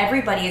 And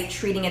everybody is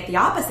treating it the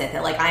opposite.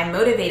 That like, I'm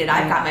motivated,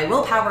 I've got my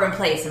willpower in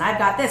place, and I've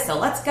got this, so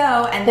let's go.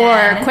 And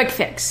then, or quick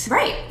fix.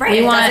 Right.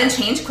 It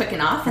doesn't change quick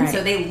enough. And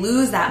so they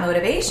lose that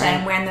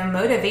motivation when the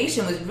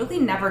motivation was really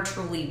never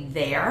truly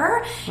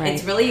there.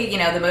 It's really,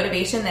 the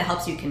motivation that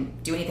helps you can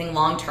do anything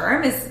long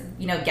term is,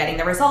 getting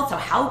the results. So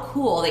how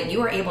cool that you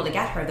were able to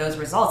get her those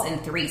results in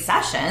 3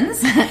 sessions.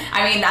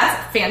 I mean,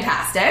 that's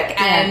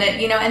fantastic. And,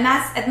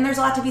 and there's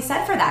a lot to be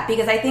said for that,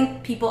 because I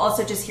think people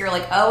also just hear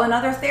like, oh,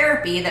 another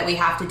therapy that we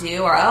have to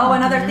do, or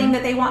another thing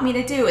that they want me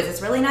to do. Is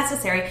this really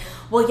necessary?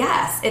 Well,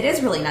 yes, it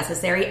is really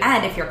necessary.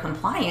 And if you're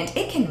compliant,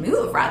 it can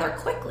move rather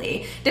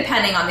quickly,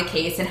 depending on the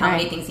case and how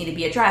many things need to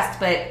be addressed.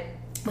 But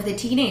with a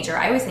teenager,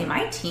 I always say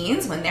my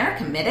teens, when they're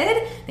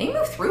committed, they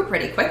move through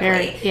pretty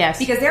quickly.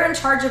 Because they're in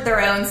charge of their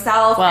own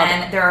self,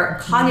 and they're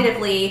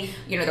cognitively,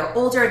 they're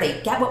older, they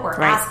get what we're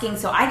asking.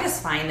 So I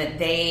just find that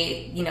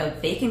they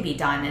can be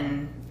done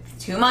in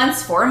 2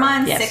 months, 4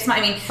 months, 6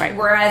 months. I mean,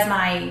 whereas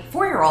my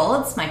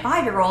 4-year-olds, my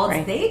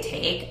 5-year-olds, they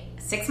take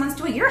 6 months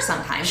to a year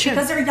sometimes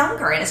because they're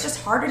younger, and it's just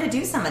harder to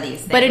do some of these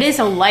things. But it is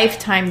a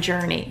lifetime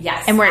journey.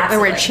 Yes, and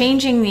we're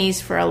changing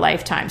these for a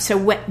lifetime. So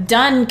what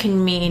done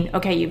can mean,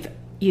 okay,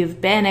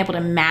 you've been able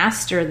to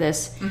master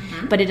this,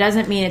 but it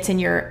doesn't mean it's in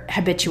your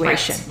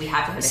habituation. We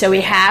have to habituate. So we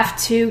have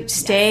to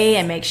stay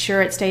and make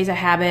sure it stays a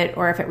habit,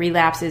 or if it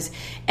relapses.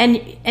 And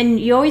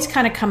you always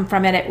kind of come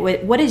from it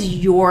with, what is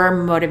your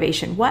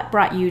motivation? What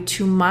brought you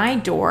to my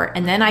door?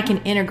 And then I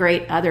can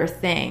integrate other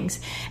things.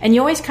 And you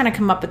always kind of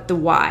come up with the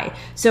why.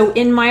 So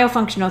in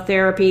myofunctional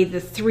therapy, the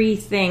 3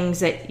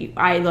 things that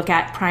I look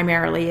at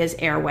primarily is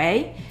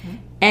airway,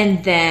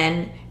 and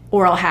then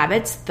oral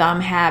habits,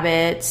 thumb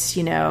habits,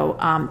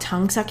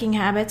 tongue sucking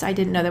habits. I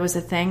didn't know that was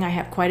a thing. I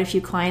have quite a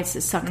few clients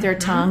that suck their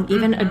tongue,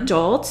 even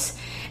adults.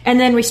 And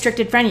then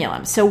restricted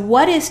frenulum. So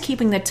what is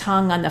keeping the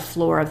tongue on the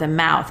floor of the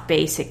mouth,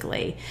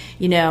 basically?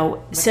 And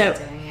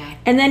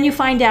then you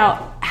find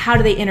out, how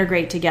do they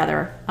integrate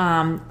together?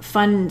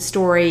 Fun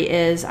story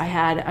is, I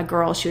had a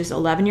girl, she was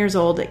 11 years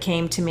old, that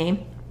came to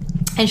me,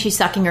 and she's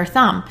sucking her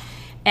thumb.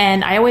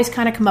 And I always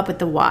kind of come up with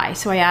the why.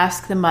 So I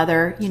ask the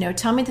mother,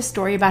 tell me the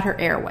story about her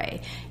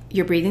airway.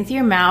 You're breathing through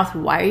your mouth.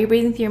 Why are you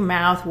breathing through your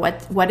mouth?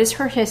 What is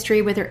her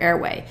history with her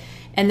airway?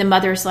 And the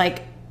mother's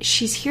like,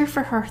 she's here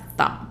for her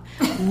thumb.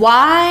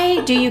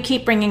 Why do you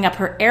keep bringing up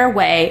her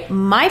airway?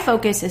 My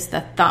focus is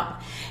the thumb.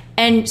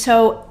 And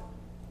so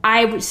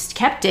I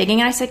kept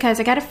digging, and I said, guys,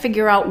 I got to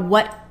figure out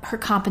what her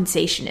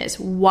compensation is.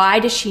 Why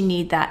does she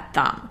need that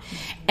thumb?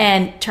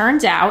 And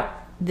turns out,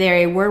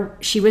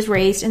 she was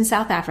raised in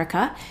South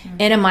Africa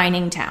in a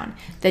mining town.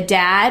 The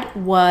dad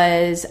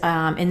was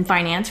in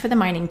finance for the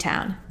mining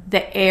town.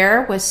 The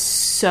air was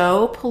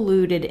so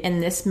polluted in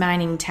this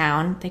mining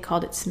town, they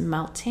called it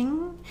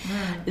smelting,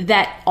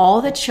 that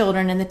all the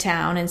children in the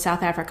town in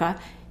South Africa,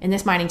 in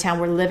this mining town,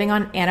 were living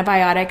on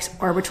antibiotics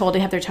or were told to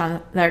have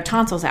their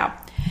tonsils out.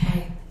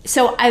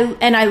 So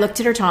I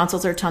looked at her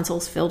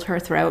tonsils filled her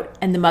throat,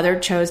 and the mother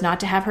chose not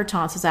to have her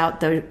tonsils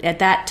out. Though at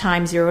that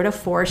time, 0 to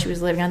 4, she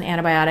was living on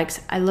antibiotics.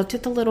 I looked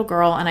at the little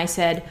girl and I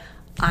said,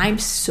 I'm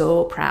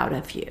so proud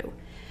of you.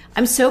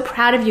 I'm so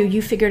proud of you.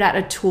 You figured out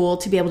a tool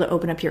to be able to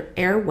open up your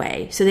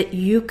airway so that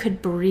you could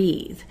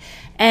breathe.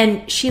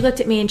 And she looked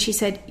at me and she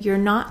said, you're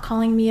not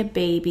calling me a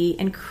baby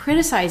and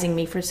criticizing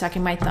me for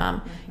sucking my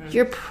thumb.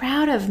 You're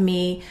proud of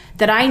me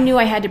that I knew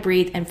I had to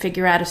breathe and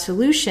figure out a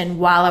solution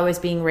while I was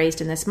being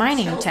raised in this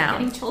mining town.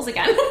 I'm getting chills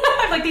again.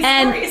 I like these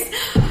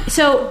stories.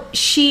 So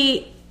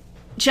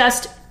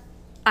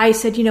I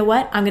said, you know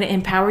what? I'm going to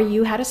empower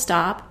you how to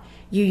stop.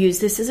 You use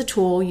this as a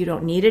tool. You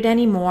don't need it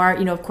anymore.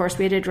 Of course,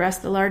 we had to address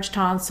the large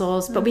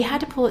tonsils, but we had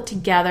to pull it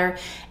together.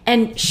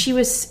 And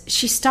she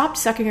stopped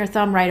sucking her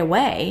thumb right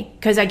away,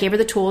 because I gave her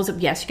the tools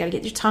of, yes, you got to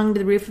get your tongue to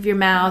the roof of your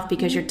mouth,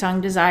 because your tongue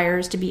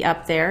desires to be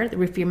up there. The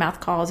roof of your mouth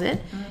calls it.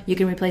 You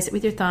can replace it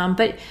with your thumb,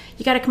 but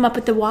you got to come up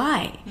with the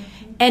why.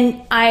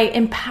 And I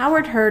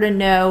empowered her to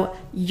know,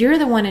 you're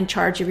the one in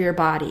charge of your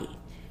body.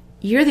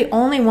 You're the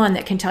only one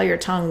that can tell your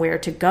tongue where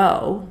to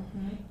go.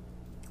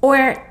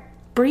 Or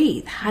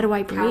breathe. How do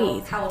I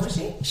breathe? How old was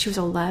she? She was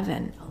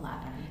 11.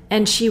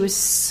 And she was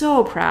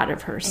so proud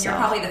of herself. And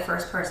you're probably the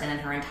first person in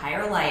her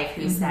entire life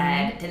who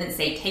didn't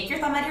say, take your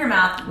thumb out of your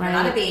mouth. You're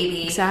not a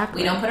baby.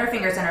 Exactly. We don't put our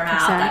fingers in our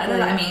mouth.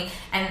 Exactly. I mean,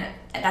 and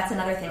that's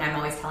another thing I'm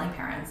always telling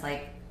parents.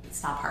 Like,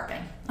 stop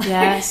harping.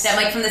 Yes. That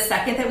like from the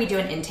second that we do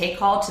an intake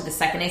call to the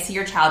second they see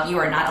your child, you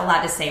are not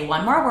allowed to say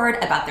one more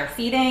word about their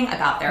feeding,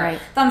 about their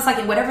thumb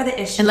sucking, whatever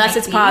the issue unless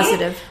it's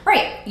positive.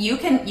 Right. You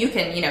can,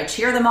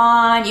 cheer them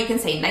on, you can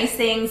say nice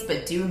things,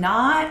 but do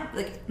not,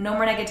 like, no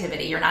more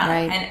negativity. You're not,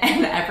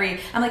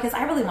 I'm like, because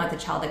I really want the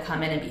child to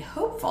come in and be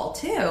hopeful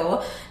too,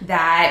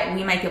 that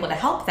we might be able to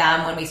help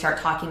them when we start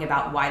talking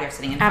about why they're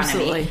sitting in front of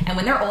me. And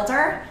when they're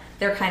older,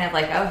 they're kind of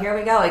like, oh, here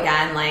we go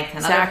again. Like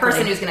another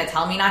person who's going to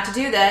tell me not to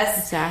do this.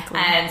 Exactly.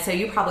 And so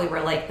you probably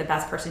were like the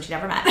best person she'd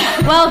ever met.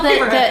 Well,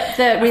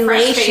 the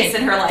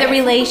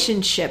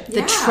relationship,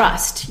 the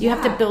trust. You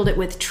have to build it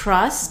with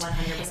trust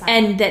 100%.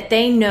 And that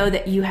they know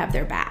that you have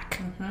their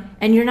back. Mm-hmm.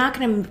 And you're not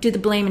going to do the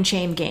blame and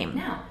shame game.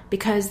 No.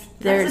 Because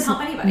there's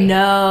help anybody.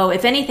 No,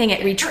 if anything,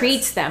 it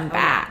retreats them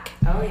back.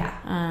 Oh, yeah.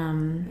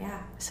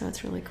 So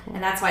it's really cool.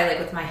 And that's why, like,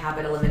 with my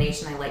habit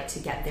elimination, I like to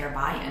get their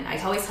buy-in. I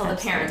always tell the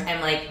parents,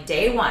 I'm like,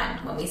 day one,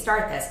 when we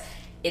start this,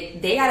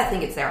 they got to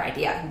think it's their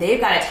idea.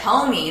 They've got to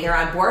tell me they're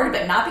on board,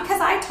 but not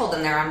because I told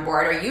them they're on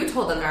board or you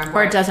told them they're on board.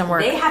 Or it doesn't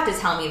work. They have to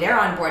tell me they're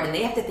on board, and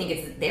they have to think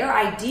it's their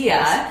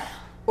idea,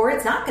 or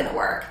it's not going to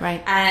work.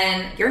 Right.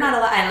 And you're not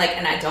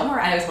allowed, don't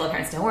worry, I always tell the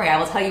parents, don't worry, I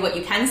will tell you what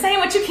you can say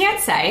and what you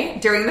can't say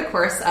during the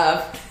course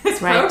of this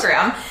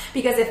program.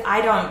 Because if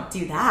I don't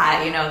do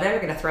that, they're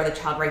going to throw the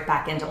child right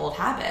back into old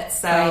habits.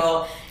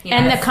 So,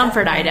 and the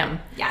comfort item.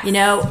 Yes.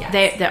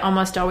 They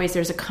almost always,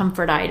 there's a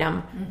comfort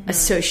item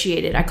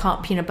associated. I call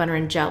it peanut butter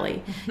and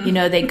jelly.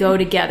 They go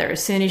together.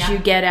 As soon as you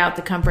get out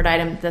the comfort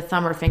item, the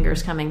thumb or finger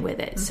is coming with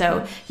it.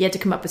 So you have to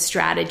come up with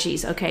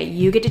strategies. Okay,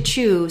 you get to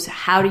choose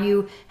how do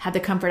you have the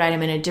comfort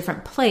item in a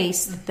different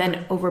place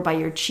than over by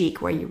your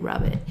cheek where you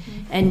rub it.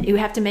 And you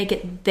have to make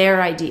it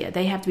their idea.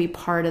 They have to be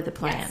part of the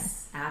plan. Yes.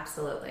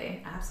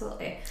 Absolutely.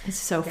 It's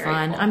so Very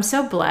fun. cool. I'm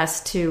so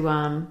blessed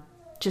to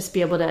just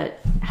be able to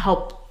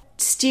help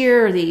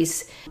steer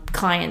these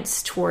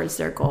clients towards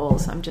their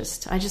goals. I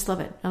just love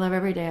it. I love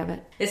every day of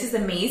it. This is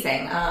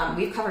amazing.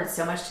 We've covered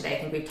so much today.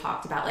 I think we've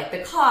talked about like the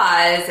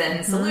cause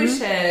and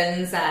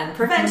solutions and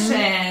prevention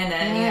and,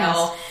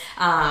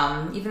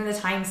 even the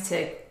times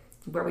to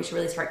where we should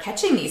really start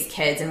catching these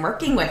kids and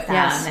working with them.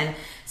 Yes. And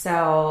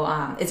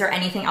so is there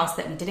anything else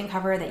that we didn't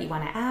cover that you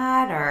want to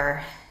add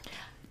or...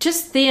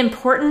 Just the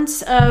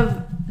importance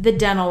of the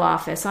dental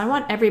office. I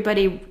want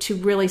everybody to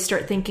really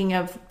start thinking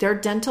of their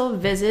dental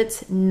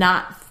visits,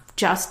 not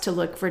just to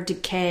look for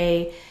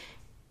decay,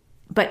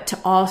 but to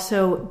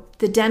also,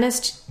 the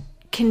dentist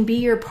can be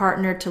your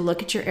partner to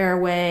look at your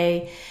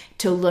airway,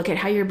 to look at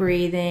how you're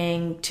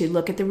breathing, to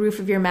look at the roof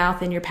of your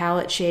mouth and your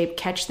palate shape,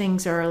 catch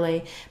things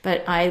early.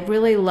 But I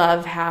really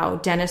love how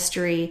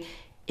dentistry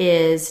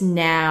is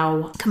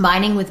now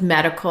combining with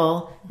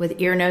medical,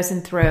 with ear, nose,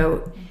 and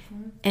throat,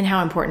 and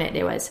how important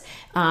it was.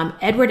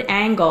 Edward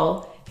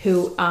Angle,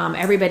 who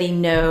everybody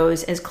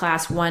knows as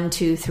class 1,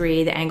 2,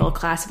 3, the Angle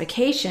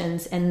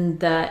classifications, in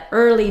the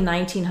early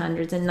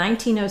 1900s, in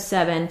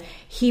 1907,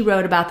 he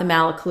wrote about the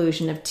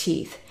malocclusion of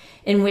teeth,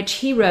 in which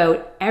he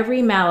wrote,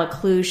 every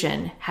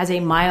malocclusion has a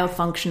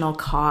myofunctional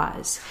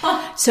cause.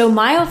 So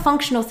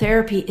myofunctional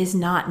therapy is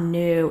not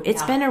new.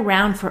 It's been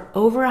around for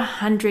over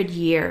 100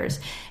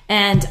 years.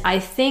 And I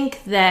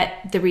think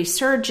that the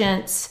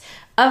resurgence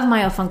of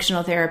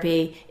myofunctional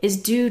therapy is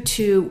due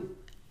to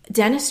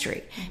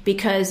dentistry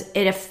because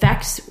it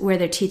affects where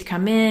their teeth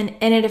come in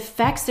and it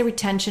affects the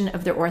retention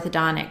of their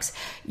orthodontics.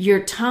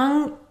 Your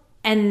tongue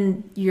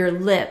and your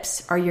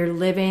lips are your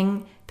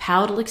living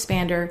palatal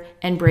expander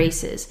and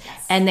braces,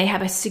 and they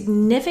have a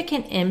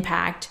significant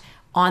impact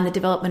on the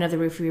development of the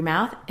roof of your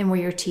mouth and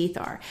where your teeth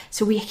are.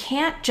 So we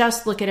can't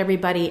just look at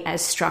everybody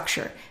as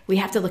structure. We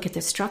have to look at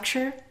the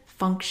structure,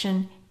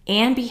 function,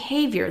 and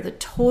behavior, the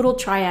total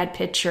triad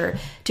picture,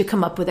 to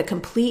come up with a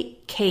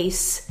complete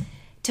case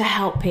to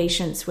help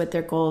patients with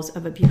their goals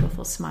of a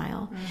beautiful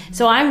smile. Mm-hmm.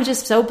 So I'm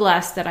just so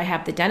blessed that I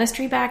have the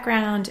dentistry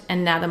background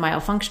and now the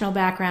myofunctional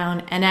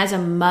background. And as a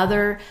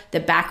mother, the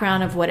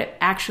background of what it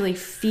actually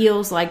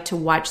feels like to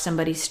watch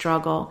somebody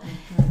struggle.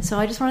 Mm-hmm. So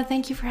I just want to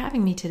thank you for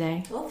having me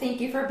today. Well, thank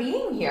you for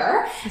being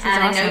here. This is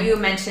and awesome. I know you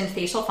mentioned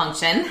facial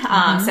function.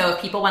 So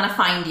if people want to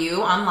find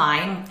you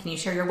online, can you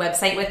share your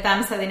website with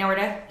them so they know where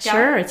to go?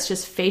 Sure. It's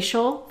just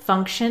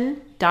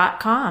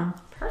facialfunction.com.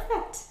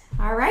 Perfect.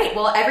 All right.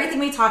 Well, everything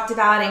we talked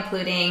about,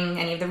 including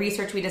any of the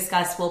research we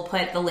discussed, we'll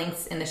put the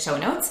links in the show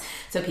notes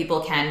so people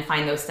can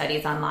find those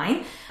studies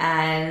online.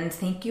 And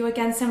thank you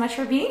again so much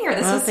for being here.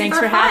 This was super fun. Thanks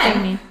for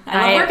having me.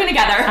 I love working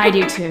together. I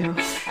do too.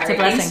 It's a blessing.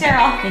 Thanks,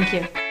 Cheryl. Thank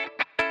you.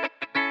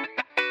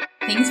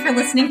 Thanks for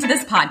listening to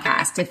this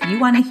podcast. If you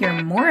want to hear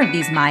more of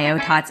these Myo,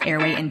 Tots,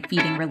 Airway, and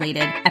feeding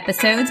related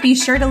episodes, be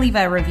sure to leave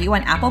a review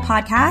on Apple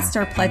Podcasts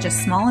or pledge a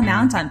small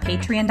amount on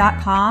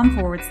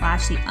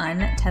patreon.com/the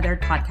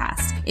Untethered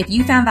Podcast. If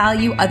you found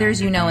value,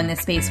 others you know in this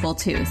space will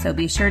too. So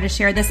be sure to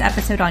share this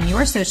episode on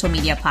your social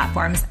media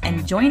platforms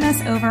and join us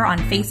over on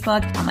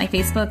Facebook, on my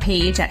Facebook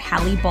page at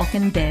Hallie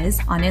Bulkin Biz,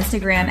 on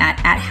Instagram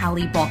at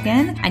Hallie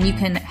Bulkin, and you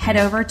can head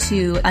over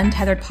to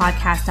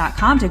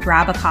untetheredpodcast.com to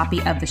grab a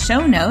copy of the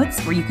show notes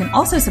where you can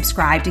also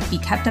subscribe to be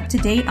kept up to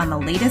date on the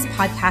latest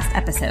podcast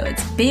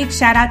episodes. Big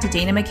shout out to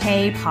Dana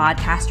McKay,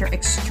 podcaster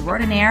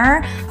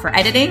extraordinaire, for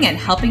editing and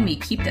helping me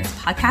keep this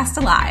podcast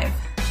alive.